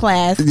the next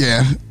class.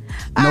 Yeah.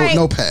 Right.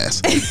 No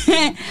pass.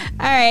 All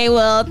right.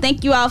 Well,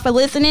 thank you all for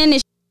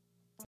listening.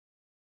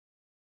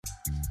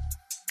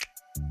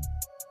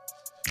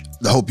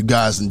 I hope you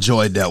guys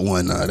enjoyed that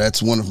one.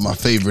 That's one of my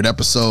favorite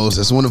episodes.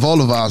 That's one of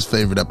all of our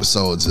favorite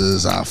episodes. It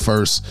is our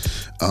first.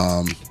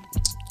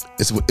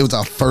 It was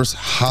our first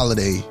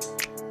holiday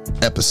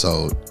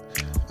episode.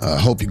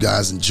 Hope you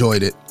guys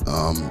enjoyed it.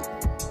 On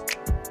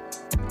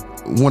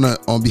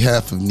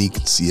behalf of Neek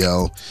and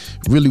CL,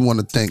 really want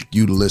to thank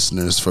you, the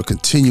listeners, for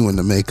continuing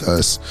to make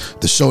us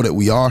the show that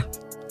we are.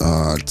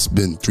 It's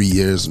been 3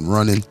 years and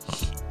running,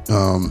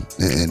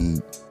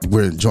 and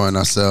we're enjoying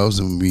ourselves,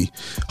 and we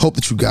hope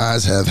that you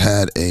guys have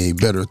had a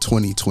better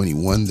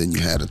 2021 than you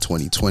had a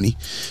 2020.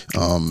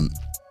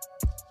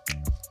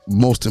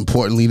 Most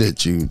importantly,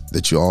 that you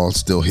all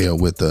still here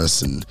with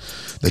us, and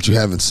that you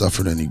haven't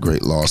suffered any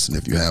great loss, and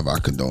if you have,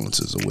 our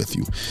condolences are with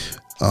you.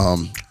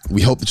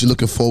 We hope that you're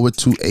looking forward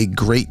to a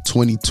great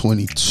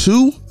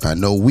 2022. I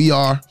know we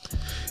are,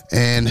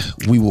 and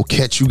we will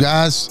catch you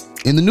guys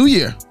in the new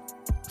year.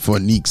 For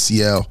Neek,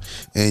 CL,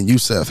 and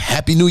Yusef,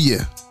 Happy New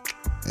Year,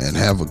 and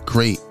have a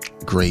great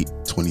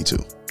 22.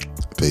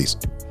 Peace.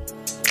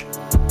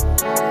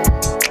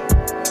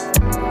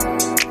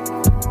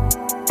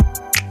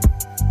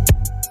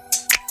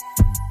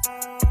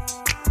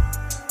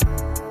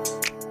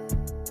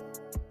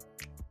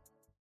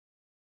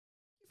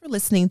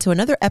 Listening to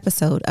another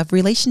episode of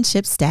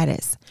Relationship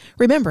Status.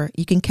 Remember,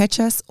 you can catch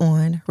us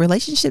on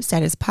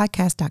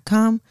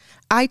relationshipstatuspodcast.com,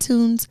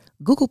 iTunes,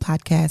 Google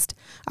Podcast,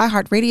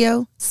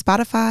 iHeartRadio,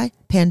 Spotify,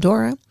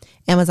 Pandora,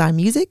 Amazon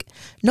Music,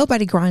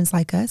 Nobody Grinds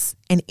Like Us,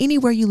 and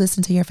anywhere you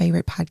listen to your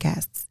favorite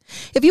podcasts.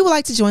 If you would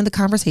like to join the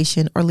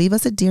conversation or leave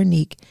us a Dear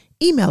Neek,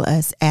 email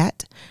us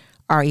at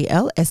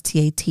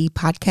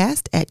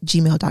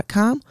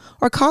relstatpodcast@gmail.com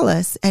or call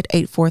us at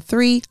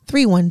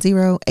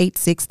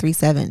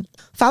 843-310-8637.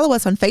 Follow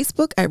us on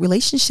Facebook at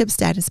Relationship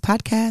Status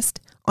Podcast,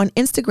 on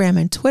Instagram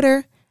and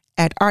Twitter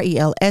at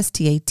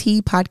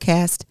RELSTAT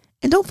Podcast,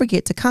 and don't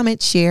forget to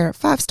comment, share,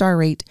 5-star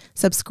rate,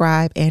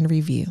 subscribe, and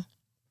review.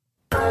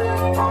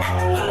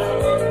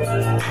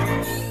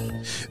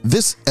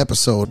 This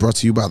episode brought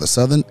to you by the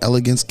Southern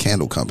Elegance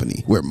Candle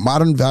Company, where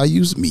modern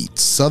values meet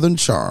Southern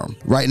charm.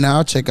 Right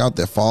now, check out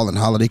their fall and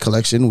holiday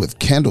collection with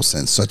candle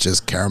scents such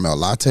as caramel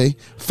latte,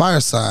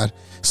 fireside,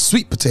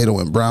 sweet potato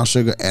and brown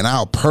sugar, and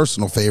our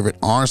personal favorite,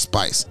 orange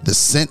spice. The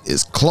scent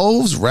is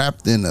cloves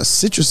wrapped in a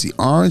citrusy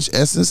orange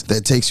essence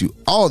that takes you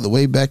all the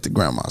way back to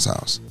grandma's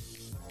house.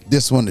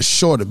 This one is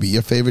sure to be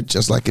your favorite,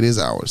 just like it is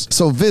ours.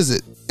 So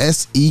visit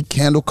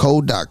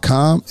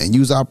secandleco.com and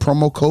use our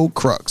promo code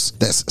CRUX,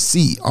 that's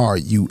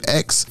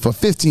CRUX, for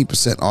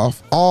 15%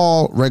 off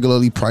all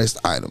regularly priced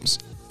items.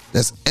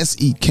 That's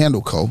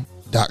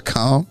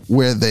secandleco.com,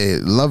 where they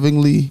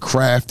lovingly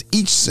craft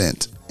each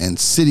scent and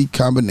city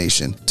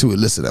combination to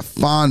elicit a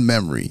fond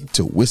memory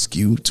to whisk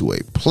you to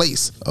a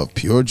place of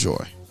pure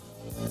joy.